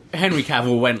 So Henry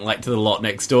Cavill went like to the lot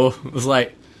next door, was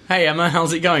like, "Hey Emma,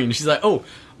 how's it going?" And she's like, "Oh,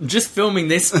 I'm just filming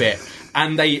this bit."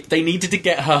 And they needed to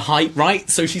get her height right,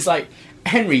 so she's like,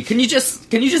 "Henry, can you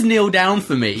just kneel down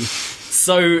for me?"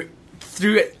 So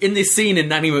in this scene in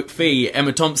Nanny McPhee,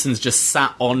 Emma Thompson's just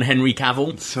sat on Henry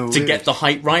Cavill to get the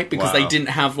height right because they didn't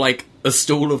have like a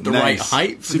stool of the right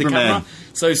height for the camera.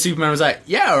 So Superman was like,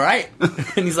 "Yeah, all right."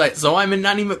 And he's like, "So I'm in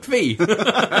Nanny McPhee."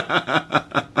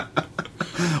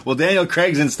 Well, Daniel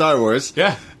Craig's in Star Wars.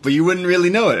 Yeah. But you wouldn't really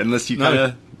know it unless you kind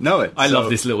of know it. I love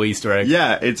this little Easter egg.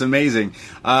 Yeah, it's amazing.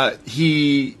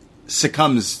 He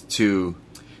succumbs to...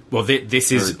 Well,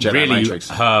 this is really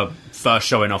her first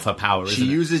showing off her power, isn't it?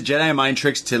 She uses Jedi mind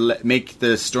tricks to make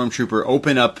the stormtrooper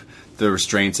open up the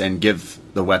restraints and give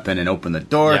the weapon and open the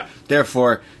door. Yeah.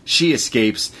 Therefore, she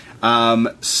escapes.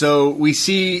 So we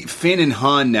see Finn and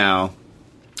Han now.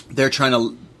 They're trying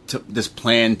to this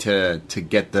plan to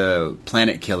get the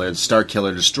planet killer, the Star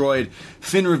Killer, destroyed.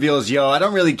 Finn reveals, "Yo, I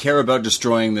don't really care about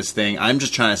destroying this thing. I'm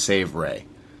just trying to save Rey.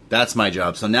 That's my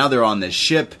job." So now they're on this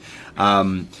ship.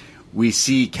 We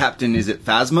see Captain, is it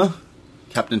Phasma?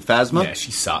 Captain Phasma? Yeah,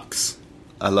 she sucks.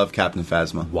 I love Captain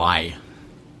Phasma. Why?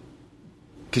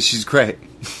 Because she's great.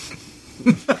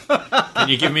 Can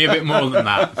you give me a bit more than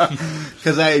that?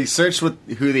 Because I searched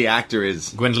who the actor is.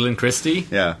 Gwendolyn Christie?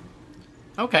 Yeah.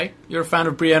 Okay, you're a fan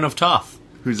of Brienne of Tarth.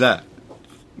 Who's that?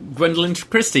 Gwendolyn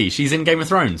Christie. She's in Game of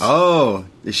Thrones. Oh,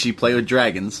 does she play with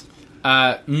dragons?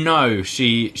 No,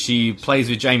 she plays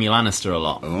with Jaime Lannister a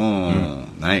lot. Oh,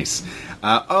 nice.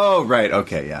 Right.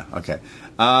 Okay, yeah, okay.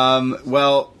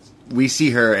 Well, we see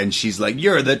her and she's like,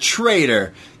 "You're the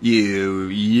traitor,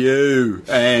 you,"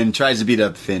 and tries to beat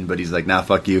up Finn, but he's like, "Nah,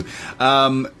 fuck you."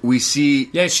 We see...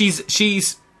 Yeah,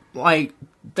 she's like,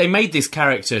 they made this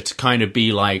character to kind of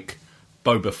be like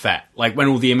Boba Fett. Like, when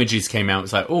all the images came out,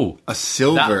 it's like, oh, a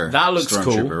silver that looks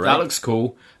cool. Right? That looks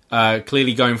cool.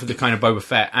 Clearly going for the kind of Boba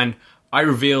Fett. And I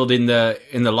revealed in the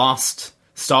last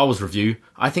Star Wars review,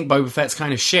 I think Boba Fett's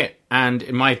kind of shit. And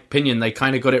in my opinion, they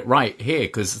kind of got it right here,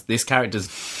 because this character's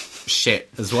shit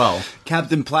as well.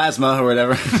 Captain Plasma or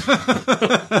whatever.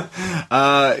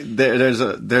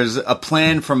 There's a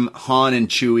plan from Han and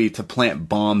Chewie to plant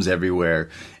bombs everywhere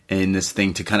in this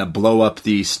thing to kind of blow up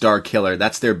the Star Killer.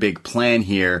 That's their big plan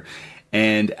here.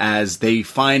 And as they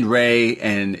find Rey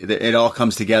and it all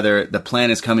comes together, the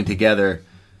plan is coming together.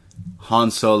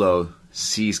 Han Solo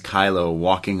sees Kylo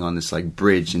walking on this like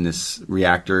bridge in this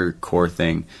reactor core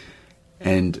thing.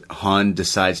 And Han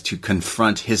decides to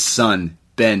confront his son,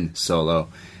 Ben Solo.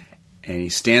 And he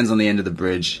stands on the end of the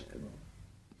bridge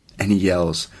and he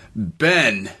yells,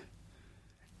 "Ben!"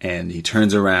 And he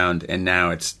turns around, and now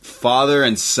it's father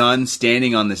and son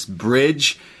standing on this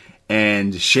bridge,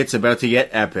 and shit's about to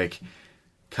get epic.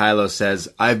 Kylo says,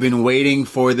 "I've been waiting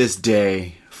for this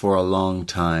day for a long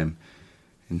time."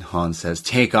 And Han says,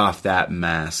 "Take off that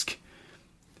mask,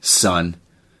 son."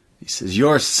 He says,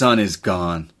 "Your son is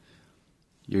gone.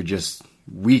 You're just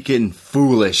weak and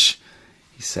foolish."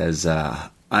 He says,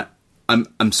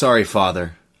 I'm sorry,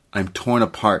 Father. I'm torn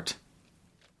apart.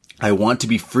 I want to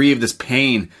be free of this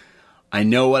pain. I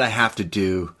know what I have to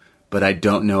do, but I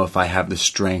don't know if I have the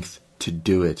strength to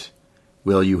do it.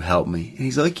 Will you help me? And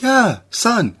he's like, yeah,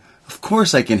 son, of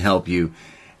course I can help you.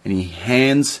 And he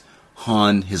hands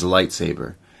Han his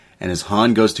lightsaber. And as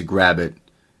Han goes to grab it,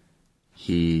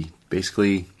 he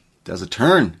basically does a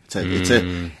turn.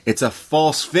 It's a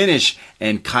false finish,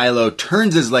 and Kylo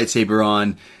turns his lightsaber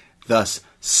on, thus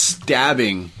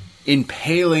stabbing,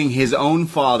 impaling his own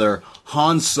father,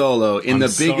 Han Solo, in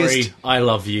the biggest... Sorry, I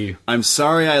love you. I'm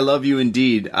sorry, I love you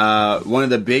indeed. One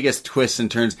of the biggest twists and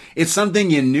turns. It's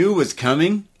something you knew was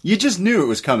coming. You just knew it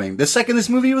was coming. The second this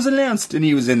movie was announced and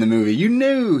he was in the movie, you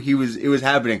knew it was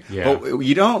happening. Yeah. But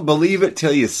you don't believe it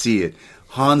till you see it.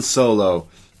 Han Solo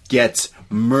gets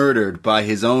murdered by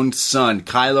his own son,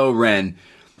 Kylo Ren,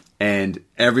 and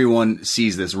everyone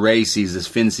sees this. Rey sees this.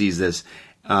 Finn sees this,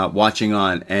 watching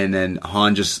on. And then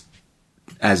Han just,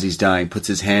 as he's dying, puts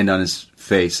his hand on his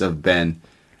face of Ben,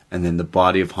 and then the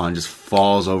body of Han just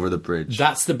falls over the bridge.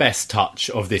 That's the best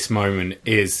touch of this moment,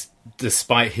 is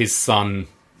despite his son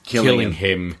killing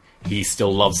him, he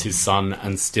still loves his son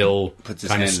and still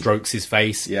kind of strokes his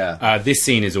face. Yeah. This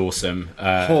scene is awesome.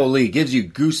 Holy, gives you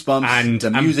goosebumps. And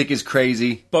the music is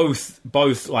crazy.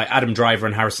 Both like Adam Driver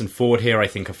and Harrison Ford here, I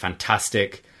think, are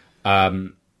fantastic.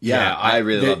 I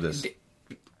really love this.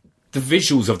 The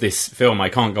visuals of this film, I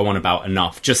can't go on about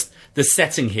enough. Just the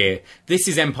setting here. This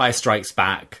is Empire Strikes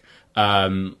Back.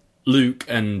 Luke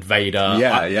and Vader.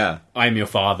 Yeah. I'm your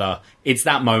father. It's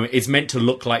that moment. It's meant to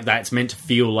look like that. It's meant to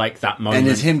feel like that moment.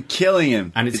 And it's him killing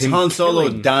him. And it's him Han Solo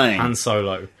dying. Han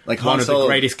Solo. Like one Han Solo of the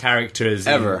greatest characters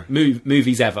ever. in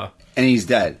movies ever. And he's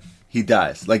dead. He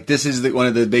dies. Like, this is one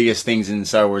of the biggest things in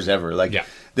Star Wars ever. Like,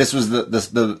 this was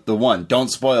the one. Don't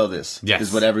spoil this. Yes.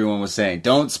 Is what everyone was saying.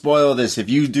 Don't spoil this. If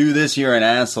you do this, you're an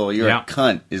asshole. You're a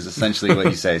cunt, is essentially what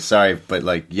you say. Sorry, but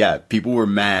like, people were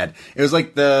mad. It was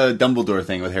like the Dumbledore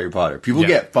thing with Harry Potter. People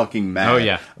get fucking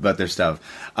mad about their stuff.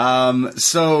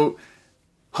 So,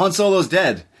 Han Solo's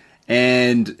dead.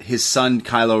 And his son,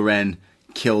 Kylo Ren,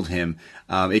 killed him.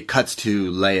 It cuts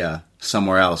to Leia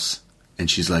somewhere else.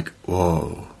 And she's like,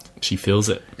 whoa. She feels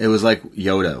it. It was like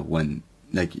Yoda when,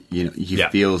 like, you know, he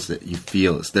feels it. You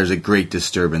feel it. There's a great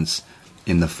disturbance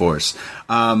in the Force.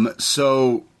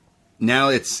 So now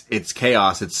it's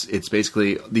chaos. It's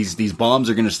basically these bombs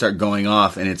are going to start going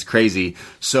off, and it's crazy.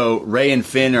 So Rey and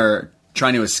Finn are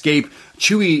trying to escape.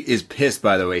 Chewie is pissed,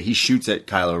 by the way. He shoots at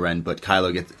Kylo Ren, but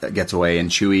Kylo gets away,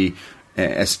 and Chewie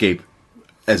escape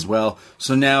as well.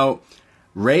 So now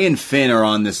Rey and Finn are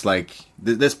on this, like,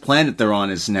 this planet they're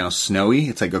on is now snowy.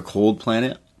 It's like a cold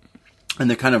planet. And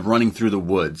they're kind of running through the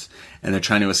woods. And they're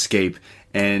trying to escape.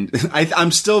 And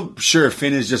I'm still sure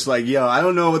Finn is just like, yo, I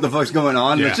don't know what the fuck's going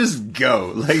on. Yeah. Let's just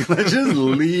go. Like, let's just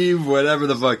leave whatever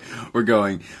the fuck we're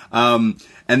going. And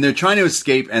they're trying to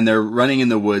escape, and they're running in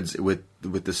the woods with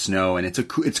the snow, and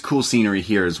it's cool scenery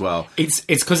here as well. It's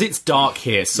because it's dark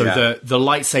here, so the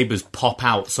lightsabers pop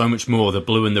out so much more, the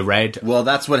blue and the red. Well,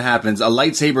 that's what happens. A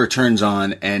lightsaber turns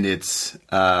on, and it's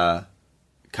Kylo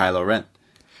Ren.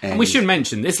 And we should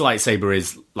mention, this lightsaber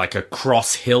is like a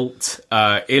cross hilt.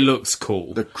 It looks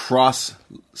cool. The cross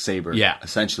saber,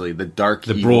 essentially the dark,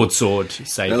 the broadsword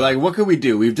saber. They're like, what could we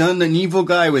do? We've done an evil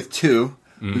guy with two.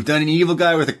 We've done an evil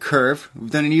guy with a curve.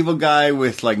 We've done an evil guy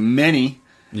with like many.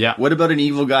 Yeah. What about an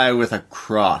evil guy with a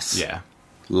cross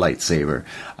lightsaber?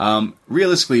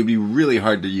 Realistically, it'd be really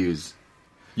hard to use.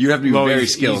 You have to be very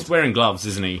skilled. He's wearing gloves,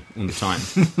 isn't he, all the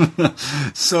time?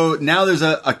 So now there's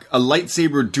a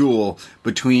lightsaber duel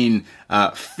between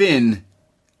Finn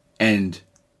and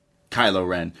Kylo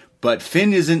Ren. But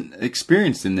Finn isn't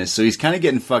experienced in this, so he's kind of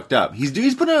getting fucked up. He's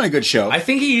putting on a good show. I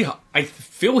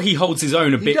feel he holds his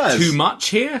own a bit too much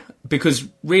here, because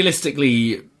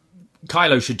realistically,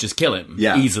 Kylo should just kill him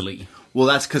easily. Well,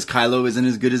 that's because Kylo isn't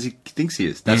as good as he thinks he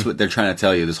is. That's what they're trying to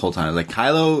tell you this whole time. Like,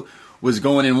 Kylo was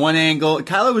going in one angle.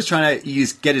 Kylo was trying to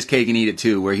get his cake and eat it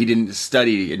too, where he didn't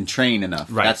study and train enough.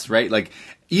 Right. That's right. Like,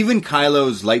 even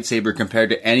Kylo's lightsaber compared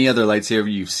to any other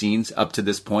lightsaber you've seen up to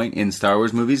this point in Star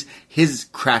Wars movies, his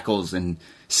crackles and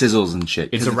sizzles and shit.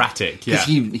 It's erratic, yeah.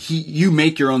 Because you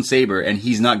make your own saber, and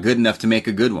he's not good enough to make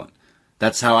a good one.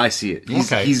 That's how I see it.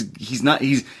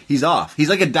 He's off. He's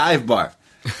like a dive bar.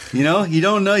 You know? You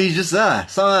don't know. He's just,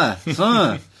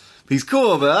 he's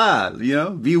cool, but,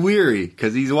 be weary,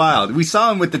 because he's wild. We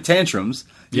saw him with the tantrums.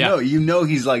 You know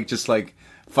he's like, just like,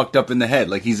 fucked up in the head,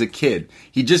 like he's a kid.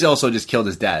 He also killed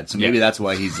his dad, so maybe that's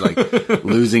why he's like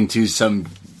losing to some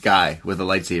guy with a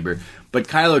lightsaber. But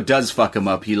Kylo does fuck him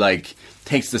up. He like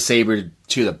takes the saber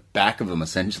to the back of him,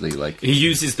 essentially. Like, he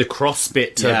uses the cross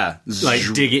bit to like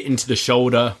dig it into the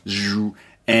shoulder.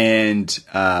 And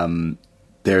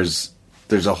there's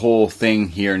a whole thing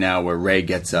here now where Rey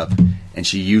gets up and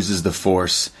she uses the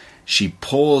Force. She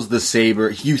pulls the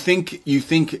saber. You think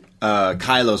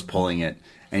Kylo's pulling it,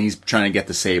 and he's trying to get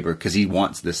the saber because he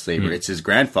wants this saber. It's his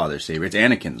grandfather's saber. It's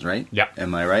Anakin's, right? Yeah.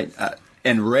 Am I right?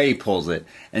 And Rey pulls it,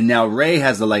 and now Rey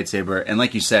has the lightsaber. And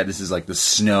like you said, this is like the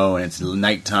snow, and it's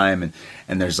nighttime,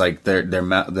 and there's like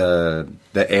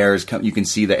the air is you can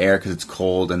see the air because it's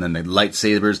cold, and then the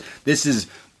lightsabers. This is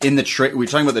in the we're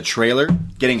talking about the trailer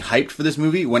getting hyped for this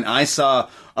movie. When I saw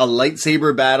a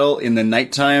lightsaber battle in the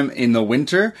nighttime in the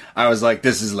winter, I was like,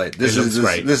 this is lit. This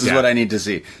is what I need to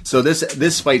see. So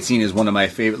this fight scene is one of my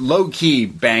favorite, low-key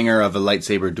banger of a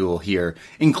lightsaber duel here,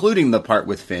 including the part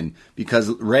with Finn, because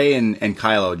Rey and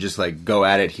Kylo just like go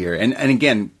at it here. And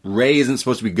again, Rey isn't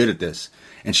supposed to be good at this,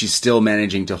 and she's still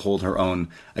managing to hold her own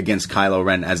against Kylo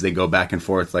Ren as they go back and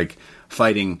forth like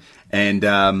fighting.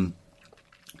 And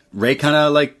Rey kind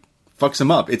of like fucks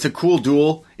him up. It's a cool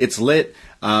duel. It's lit.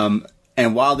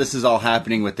 And while this is all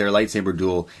happening with their lightsaber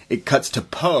duel, it cuts to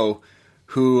Poe,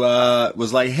 who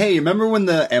was like, hey, remember when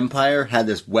the Empire had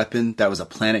this weapon that was a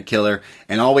planet killer,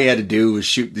 and all we had to do was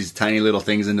shoot these tiny little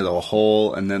things into the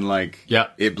hole, and then, like,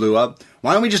 it blew up?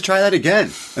 Why don't we just try that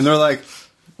again? And they're like,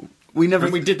 we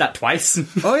did that twice.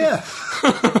 Oh, yeah.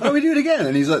 Why don't we do it again?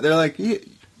 And they're like, yeah,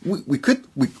 we could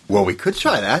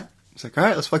try that. It's like, all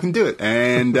right, let's fucking do it.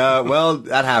 And, well,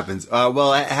 that happens.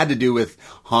 Well, it had to do with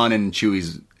Han and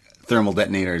Chewie's thermal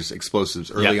detonators,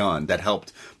 explosives early on that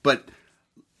helped. But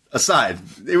aside,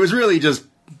 it was really just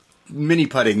mini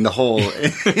putting the hole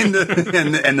in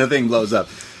and the thing blows up.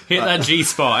 Hit that G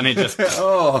spot and it just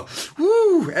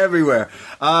everywhere.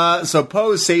 So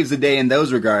Poe saves the day in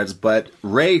those regards, but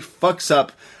Rey fucks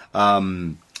up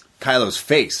Kylo's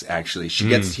face. Actually,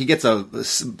 he gets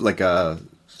a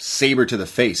saber to the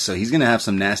face, so he's gonna have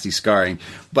some nasty scarring.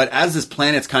 But as this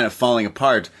planet's kind of falling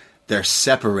apart, they're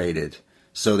separated.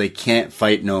 So they can't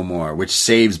fight no more, which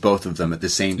saves both of them at the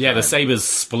same time. Yeah, the sabers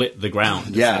split the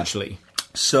ground, essentially.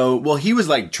 So, well, he was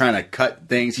like trying to cut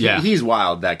things. He's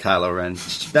wild, that Kylo Ren.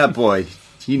 That boy,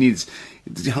 he needs...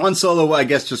 Han Solo, I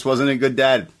guess, just wasn't a good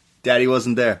dad. Daddy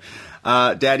wasn't there.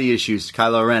 Daddy issues,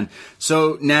 Kylo Ren.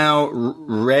 So now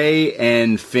Rey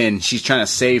and Finn, she's trying to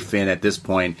save Finn at this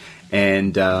point,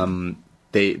 and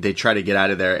they try to get out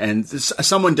of there. And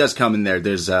someone does come in there.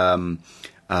 There's...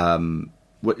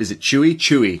 what is it? Chewie?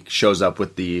 Chewie shows up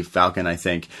with the Falcon, I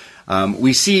think.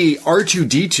 We see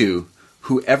R2-D2,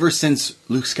 who ever since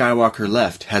Luke Skywalker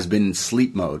left has been in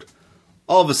sleep mode.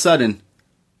 All of a sudden,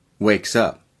 wakes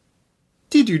up.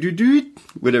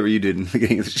 Whatever you did in the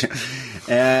beginning of the show.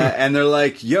 And they're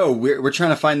like, yo, we're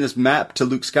trying to find this map to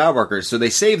Luke Skywalker. So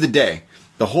they save the day.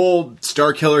 The whole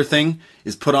Star Killer thing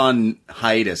is put on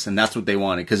hiatus, and that's what they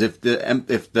wanted. Because if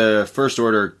the First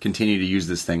Order continue to use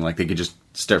this thing, like, they could just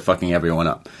start fucking everyone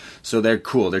up. So they're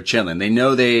cool. They're chilling. They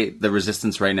know the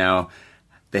Resistance right now,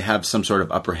 they have some sort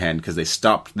of upper hand because they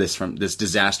stopped this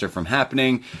disaster from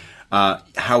happening.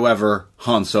 However,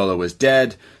 Han Solo is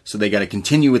dead, so they got to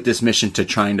continue with this mission to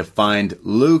trying to find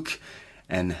Luke,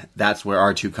 and that's where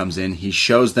R2 comes in. He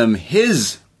shows them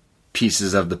his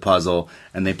pieces of the puzzle,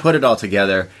 and they put it all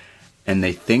together, and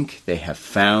they think they have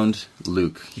found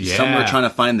Luke. He's somewhere trying to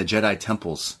find the Jedi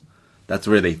temples. That's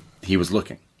where he was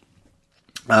looking.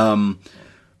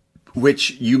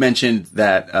 Which you mentioned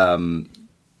that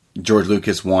George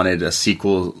Lucas wanted a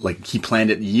sequel, like he planned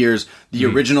it years. The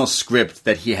original script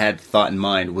that he had thought in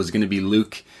mind was going to be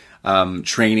Luke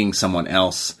training someone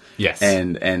else. Yes.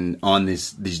 And on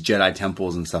these Jedi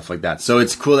temples and stuff like that. So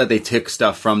it's cool that they took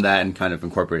stuff from that and kind of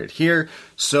incorporated it here.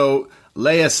 So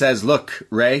Leia says, look,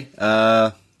 Rey,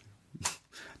 don't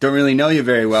really know you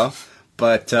very well,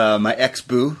 but my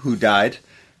ex-boo who died,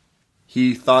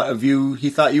 he thought of you, he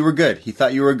thought you were good. He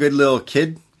thought you were a good little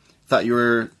kid, thought you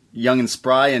were young and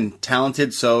spry and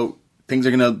talented, so things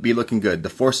are going to be looking good. The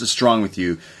Force is strong with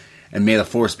you, and may the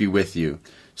Force be with you.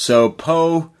 So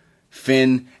Poe,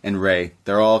 Finn, and Rey,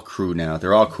 they're all crew now.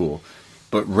 They're all cool.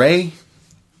 But Rey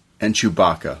and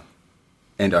Chewbacca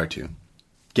and R2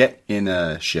 get in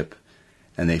a ship,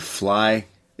 and they fly.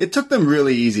 It took them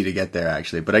really easy to get there,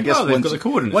 actually. But I guess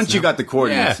once you got the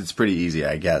coordinates, it's pretty easy,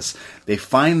 I guess. They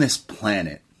find this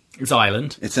planet. It's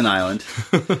island. It's an island.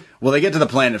 Well, they get to the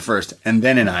planet first, and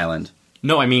then an island.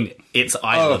 No, I mean, it's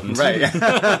island. Oh,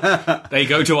 right. They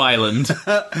go to island.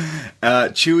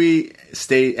 Chewie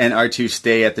and R2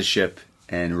 stay at the ship,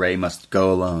 and Rey must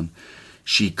go alone.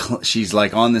 She's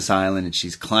like on this island, and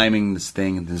she's climbing this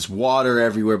thing, and there's water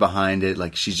everywhere behind it.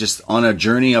 Like, she's just on a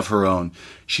journey of her own.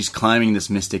 She's climbing this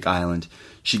mystic island.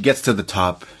 She gets to the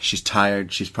top. She's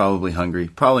tired. She's probably hungry.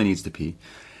 Probably needs to pee.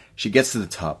 She gets to the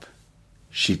top.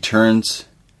 She turns,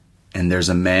 and there's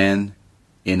a man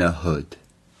in a hood.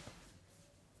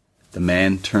 The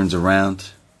man turns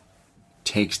around,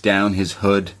 takes down his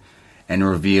hood, and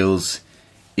reveals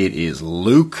it is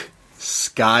Luke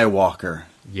Skywalker.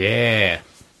 Yeah.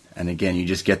 And again, you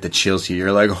just get the chills here.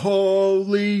 You're like,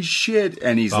 holy shit.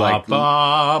 And he's like...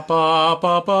 Ba, ba,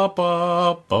 ba, ba,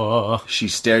 ba, ba. She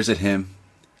stares at him.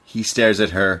 He stares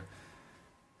at her.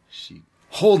 She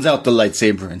holds out the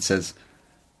lightsaber and says,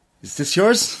 is this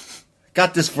yours?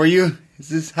 Got this for you. Is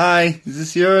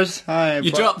this yours? Hi.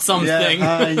 You dropped something. Yeah,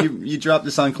 hi. You dropped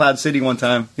this on Cloud City one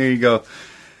time. Here you go.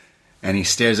 And he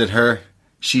stares at her.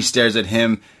 She stares at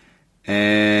him.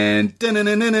 And that's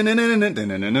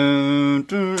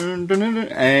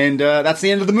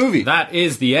the end of the movie. That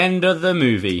is the end of the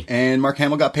movie. And Mark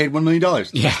Hamill got paid $1 million.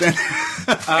 Yeah.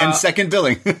 And second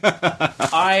billing.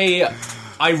 I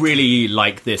really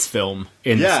like this film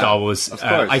in Star Wars. Of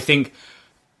course. I think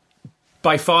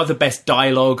by far the best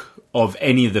dialogue of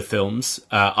any of the films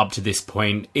up to this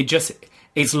point.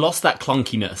 It's lost that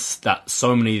clunkiness that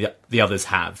so many of the others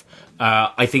have.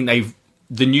 I think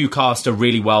the new cast are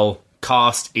really well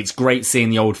cast. It's great seeing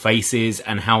the old faces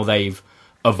and how they've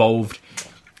evolved.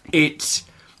 It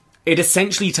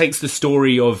essentially takes the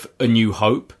story of A New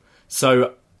Hope,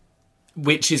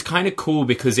 which is kind of cool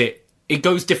because it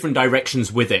goes different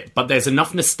directions with it, but there's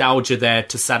enough nostalgia there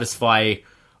to satisfy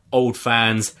old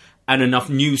fans and enough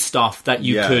new stuff that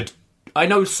you could... I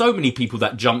know so many people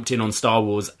that jumped in on Star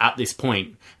Wars at this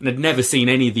point and had never seen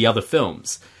any of the other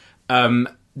films.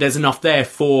 There's enough there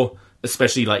for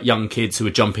especially like young kids who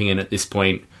are jumping in at this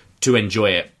point to enjoy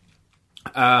it.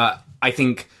 I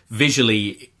think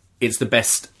visually it's the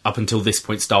best up until this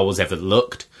point Star Wars ever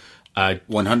looked.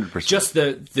 100%. Just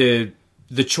the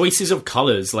choices of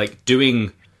colours, like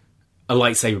doing a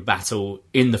lightsaber battle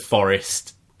in the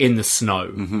forest, in the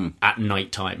snow, at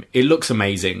nighttime. It looks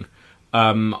amazing.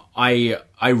 I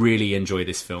really enjoy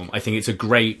this film. I think it's a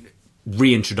great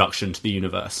reintroduction to the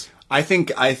universe. I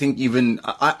think I've seen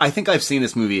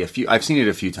this movie I've seen it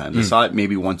a few times. I saw it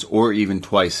maybe once or even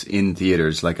twice in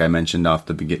theaters, like I mentioned off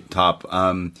the top.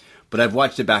 But I've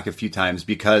watched it back a few times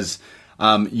because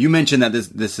you mentioned that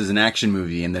this is an action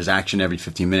movie and there's action every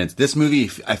 15 minutes. This movie,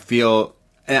 I feel,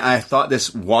 and I thought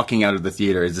this walking out of the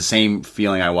theater is the same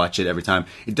feeling I watch it every time.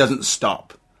 It doesn't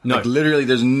stop. No. Like, literally,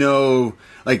 there's no...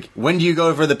 Like, when do you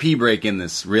go for the pee break in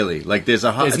this, really? Like, there's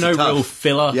no real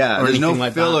filler Yeah, or there's no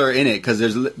like filler that. in it, because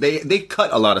they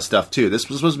cut a lot of stuff, too. This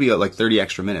was supposed to be, like, 30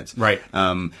 extra minutes. Right.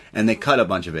 And they cut a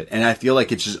bunch of it. And I feel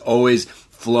like it's just always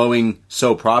flowing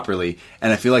so properly,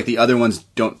 and I feel like the other ones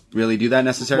don't really do that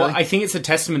necessarily. Well, I think it's a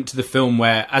testament to the film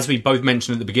where, as we both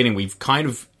mentioned at the beginning, we've kind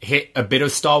of hit a bit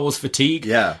of Star Wars fatigue.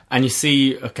 Yeah. And you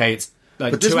see, okay, it's...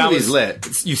 Like but this 2 movie hours, is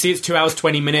lit. You see it's 2 hours,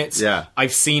 20 minutes. Yeah.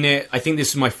 I've seen it. I think this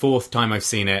is my fourth time I've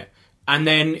seen it. And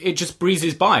then it just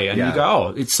breezes by and you go,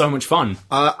 oh, it's so much fun.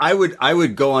 I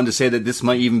would go on to say that this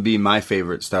might even be my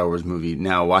favorite Star Wars movie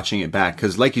now, watching it back.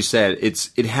 Because like you said,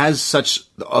 it has such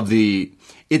of the...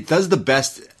 It does the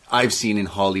best I've seen in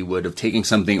Hollywood of taking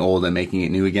something old and making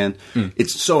it new again.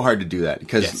 It's so hard to do that.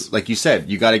 Because, like you said,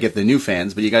 you got to get the new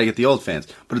fans, but you got to get the old fans.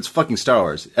 But it's fucking Star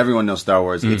Wars. Everyone knows Star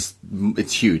Wars.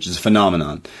 It's huge. It's a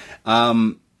phenomenon.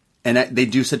 And they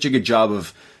do such a good job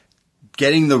of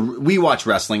getting we watch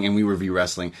wrestling and we review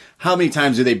wrestling. How many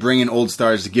times do they bring in old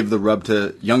stars to give the rub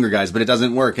to younger guys, but it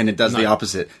doesn't work and it does the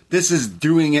opposite? This is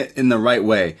doing it in the right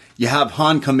way. You have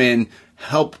Han come in,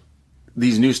 help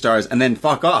these new stars, and then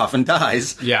fuck off and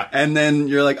dies. Yeah. And then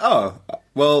you're like, oh,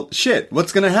 well, shit,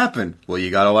 what's going to happen? Well, you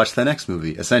got to watch the next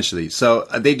movie, essentially. So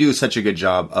they do such a good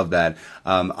job of that.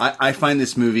 I find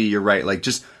this movie, you're right, like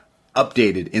just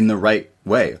updated in the right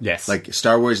way. Yes. Like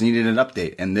Star Wars needed an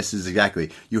update, and this is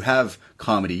exactly. You have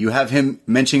comedy. You have him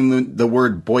mentioning the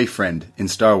word boyfriend in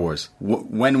Star Wars.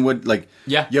 When would, like,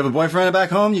 you have a boyfriend back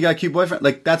home? You got a cute boyfriend?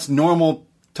 Like, that's normal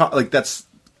talk. Like, that's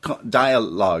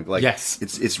dialogue. Like, yes.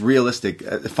 It's realistic,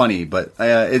 funny, but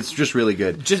it's just really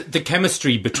good. Just the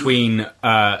chemistry between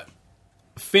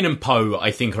Finn and Poe,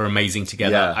 I think, are amazing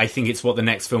together. Yeah. I think it's what the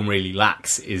next film really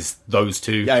lacks is those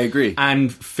two. Yeah, I agree.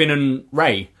 And Finn and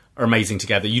Rey are amazing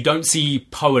together. You don't see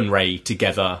Poe and Rey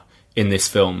together in this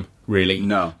film, really.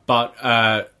 No.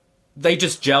 But they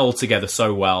just gel together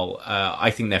so well. I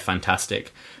think they're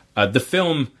fantastic. The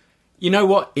film, you know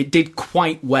what? It did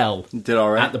quite well. It did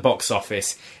all right. At the box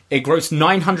office. It grossed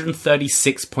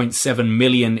 $936.7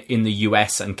 million in the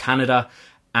US and Canada,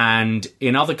 and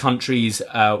in other countries,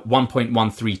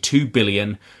 $1.132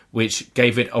 billion, which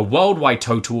gave it a worldwide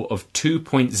total of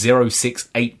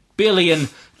 $2.068 billion.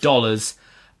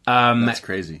 That's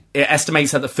crazy. It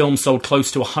estimates that the film sold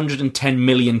close to 110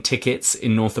 million tickets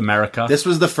in North America. This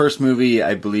was the first movie,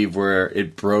 I believe, where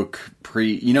it broke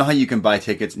You know how you can buy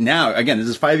tickets now? Again, this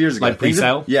is 5 years ago. Like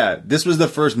pre-sale? Yeah, this was the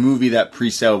first movie that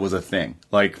pre-sale was a thing.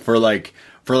 For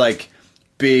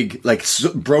big,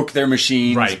 broke their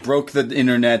machines, right. Broke the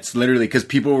internets, literally, because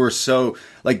people were so,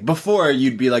 before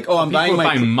you'd be like, oh, I'm buying my...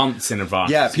 People were buying months in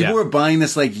advance. Yeah, people were buying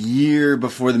this, year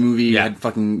before the movie had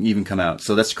fucking even come out,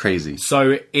 so that's crazy.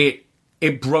 So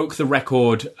it broke the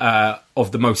record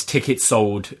of the most tickets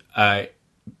sold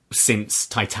since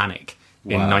Titanic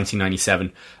in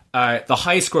 1997. The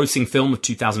highest grossing film of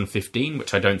 2015,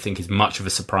 which I don't think is much of a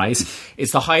surprise,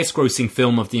 is the highest grossing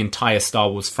film of the entire Star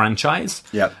Wars franchise.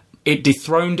 Yep. It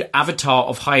dethroned Avatar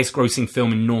of highest grossing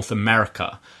film in North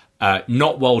America.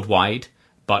 Not worldwide,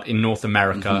 but in North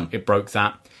America, it broke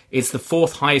that. It's the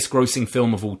fourth highest grossing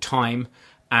film of all time.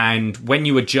 And when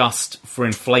you adjust for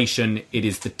inflation, it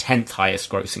is the 10th highest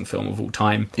grossing film of all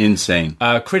time. Insane.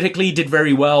 Critically did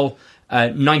very well.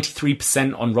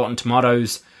 93% on Rotten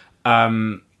Tomatoes.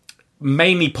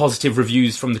 Mainly positive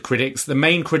reviews from the critics. The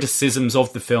main criticisms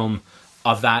of the film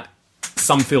are that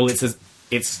some feel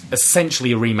it's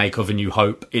essentially a remake of A New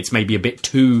Hope. It's maybe a bit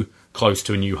too close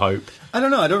to A New Hope. I don't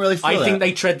know. I don't really feel that. I think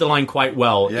they tread the line quite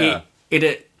well. Yeah.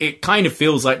 It kind of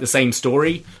feels like the same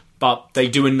story, but they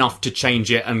do enough to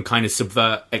change it and kind of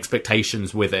subvert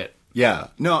expectations with it. Yeah.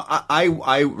 No,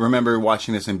 I remember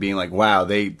watching this and being like, wow,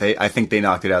 I think they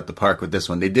knocked it out the park with this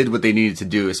one. They did what they needed to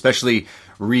do, especially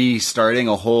restarting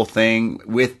a whole thing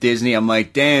with Disney. I'm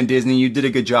like, damn, Disney, you did a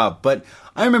good job. But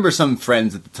I remember some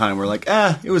friends at the time were like,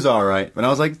 it was all right. But I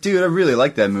was like, dude, I really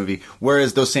like that movie.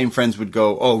 Whereas those same friends would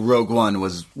go, oh, Rogue One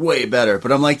was way better.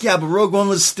 But I'm like, yeah, but Rogue One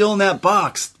was still in that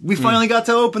box. We finally got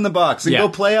to open the box and go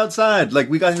play outside.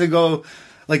 We got to go,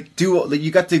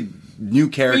 you got to... new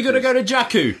characters. You gotta go to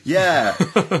Jakku. Yeah.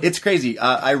 It's crazy.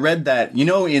 I read that,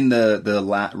 in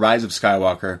the Rise of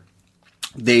Skywalker,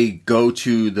 they go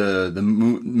to the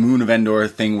moon of Endor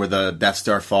thing where the Death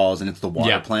Star falls and it's the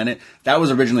water planet. That was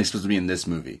originally supposed to be in this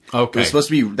movie. Okay. It was supposed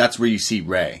to be, that's where you see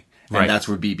Rey. And right. That's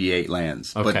where BB-8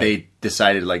 lands. Okay. But they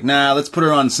decided nah, let's put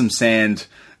her on some sand.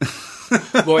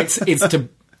 Well,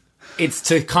 it's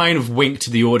to kind of wink to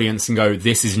the audience and go,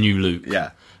 this is new Luke.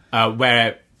 Yeah.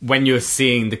 Where when you're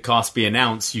seeing the cast be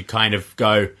announced, you kind of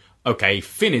go, okay,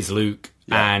 Finn is Luke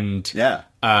and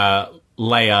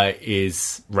Leia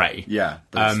is Rey. Yeah.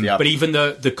 But even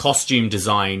the costume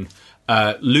design,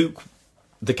 Luke,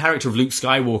 the character of Luke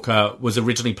Skywalker was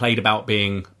originally played about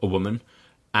being a woman,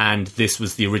 and this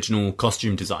was the original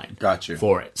costume design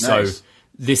for it. Nice. So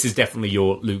this is definitely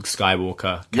your Luke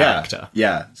Skywalker character.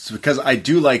 Yeah. Because I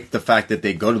do like the fact that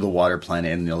they go to the water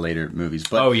planet in the later movies.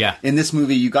 But in this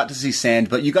movie, you got to see sand,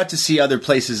 but you got to see other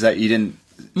places that you didn't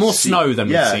More see. snow than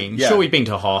we've seen. Yeah. Sure, we've been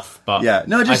to Hoth, but... Yeah.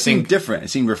 No, it just seemed different. It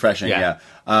seemed refreshing, yeah.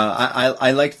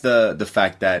 I liked the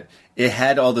fact that it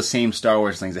had all the same Star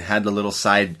Wars things. It had the little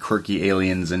side quirky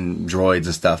aliens and droids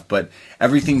and stuff, but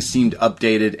everything seemed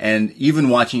updated. And even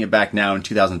watching it back now in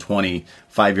 2020,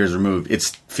 5 years removed, it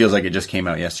feels like it just came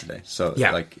out yesterday. So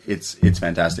it's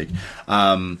fantastic.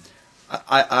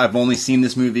 I've only seen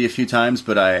this movie a few times,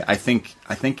 but I think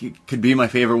it could be my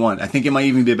favorite one. I think it might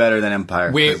even be better than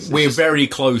Empire. We're very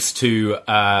close to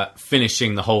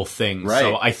finishing the whole thing. Right.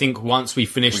 So I think once we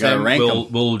finish them,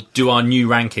 we'll do our new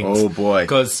rankings. Oh boy.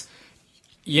 Because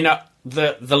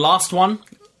the last one,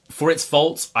 for its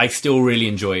faults, I still really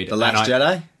enjoyed. The Last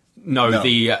Jedi? No,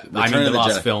 the last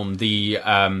Jedi. Film, the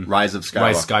Rise of Skywalker.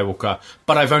 Rise of Skywalker.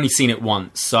 But I've only seen it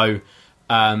once, so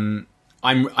I'm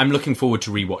looking forward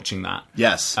to rewatching that.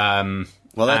 Yes.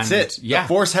 Well, that's it. Yeah. The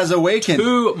Force has awakened.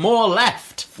 2 more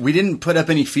left. We didn't put up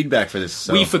any feedback for this.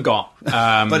 So. We forgot.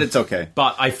 But it's okay.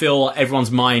 But I feel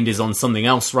everyone's mind is on something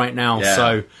else right now. Yeah.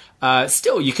 So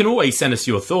still, you can always send us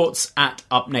your thoughts at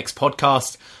upNXT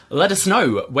Podcast. Let us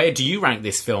know, where do you rank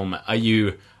this film? Are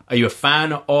you a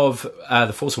fan of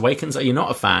The Force Awakens? Are you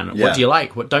not a fan? Yeah. What do you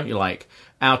like? What don't you like?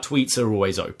 Our tweets are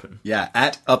always open. Yeah,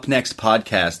 at upNXT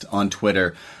Podcast on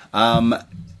Twitter.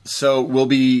 So we'll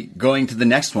be going to the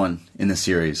next one in the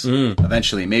series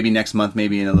eventually, maybe next month,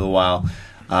 maybe in a little while.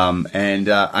 And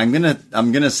I'm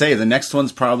gonna say the next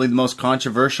one's probably the most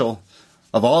controversial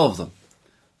of all of them.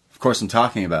 Of course, I'm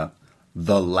talking about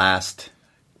The Last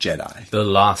Jedi. The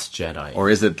Last Jedi. Or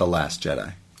is it The Last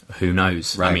Jedi? Who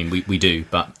knows? Right. I mean, we do,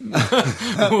 but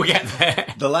we'll get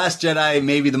there. The Last Jedi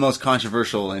may be the most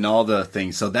controversial in all the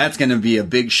things, so that's going to be a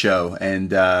big show,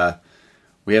 and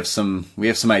we have some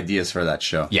ideas for that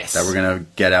show. Yes, that we're going to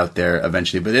get out there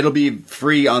eventually, but it'll be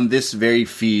free on this very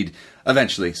feed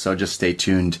eventually. So just stay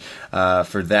tuned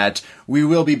for that. We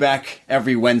will be back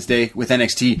every Wednesday with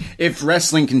NXT if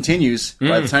wrestling continues.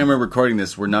 By the time we're recording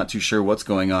this, we're not too sure what's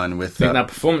going on with. I think that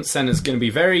Performance Center is going to be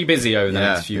very busy over the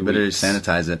next few weeks. Better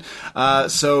sanitize it.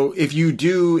 So if you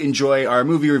do enjoy our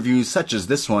movie reviews such as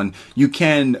this one, you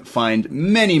can find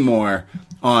many more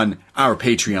on our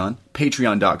Patreon,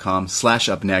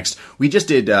 patreon.com/upNXT. We just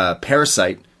did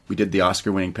Parasite. We did the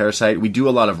Oscar-winning Parasite. We do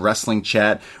a lot of wrestling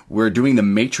chat. We're doing The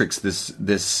Matrix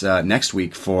this next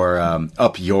week for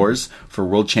Up Yours for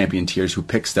World Champion tiers who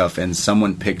pick stuff, and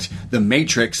someone picked The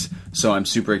Matrix, so I'm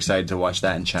super excited to watch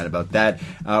that and chat about that.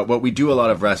 But we do a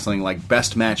lot of wrestling, like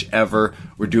Best Match Ever.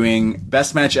 We're doing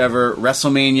Best Match Ever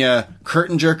WrestleMania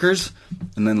Curtain Jerkers,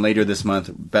 and then later this month,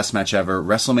 Best Match Ever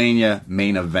WrestleMania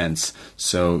Main Events.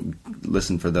 So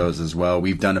listen for those as well.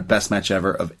 We've done a Best Match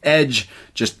Ever of Edge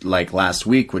just like last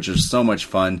week, which was so much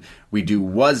fun. We do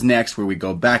Was Next, where we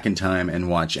go back in time and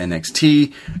watch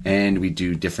NXT, and we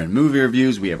do different movie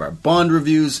reviews. We have our Bond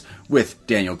reviews with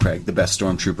Daniel Craig, the best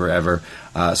stormtrooper ever.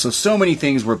 So many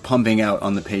things we're pumping out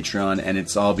on the Patreon, and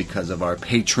it's all because of our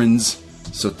patrons.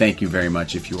 So thank you very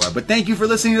much if you are. But thank you for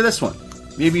listening to this one.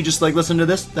 Maybe you just like listening to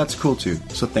this. That's cool too.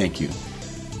 So thank you.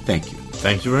 Thank you.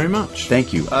 Thank you very much.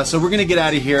 Thank you. So we're going to get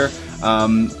out of here.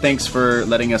 Thanks for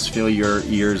letting us fill your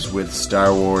ears with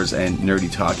Star Wars and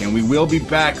nerdy talk. And we will be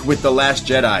back with The Last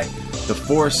Jedi. The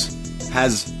Force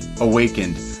has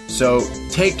awakened. So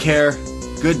take care.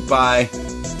 Goodbye.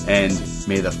 And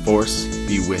may the Force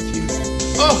be with you.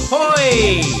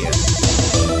 Ahoy!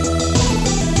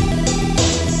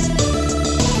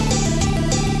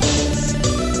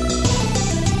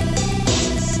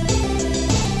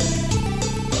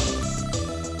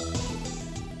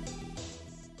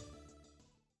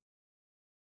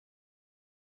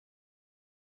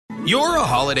 You're a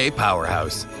holiday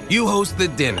powerhouse. You host the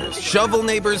dinners, shovel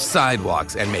neighbors'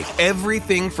 sidewalks, and make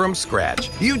everything from scratch.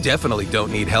 You definitely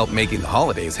don't need help making the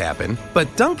holidays happen.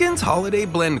 But Dunkin's Holiday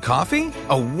Blend Coffee?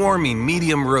 A warming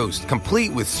medium roast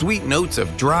complete with sweet notes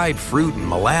of dried fruit and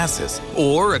molasses.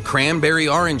 Or a cranberry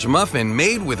orange muffin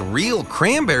made with real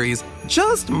cranberries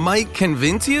just might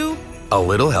convince you? A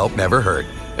little help never hurt.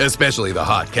 Especially the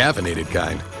hot caffeinated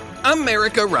kind.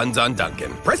 America runs on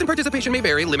Dunkin'. Price and participation may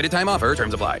vary. Limited time offer.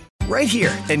 Terms apply. Right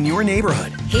here in your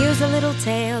neighborhood. Here's a little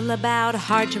tale about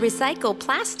hard-to-recycle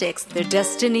plastics. Their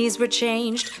destinies were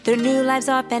changed. Their new lives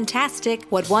are fantastic.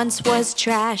 What once was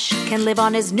trash can live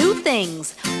on as new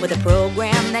things with a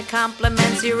program that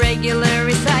complements your regular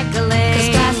recycling. 'Cause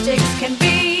plastics can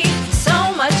be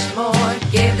so much more.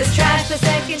 Give this trash the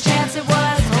second chance it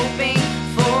was hoping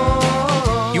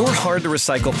for. Your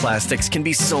hard-to-recycle plastics can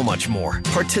be so much more.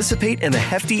 Participate in the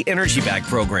Hefty Energy Bag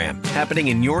program happening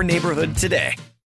in your neighborhood today.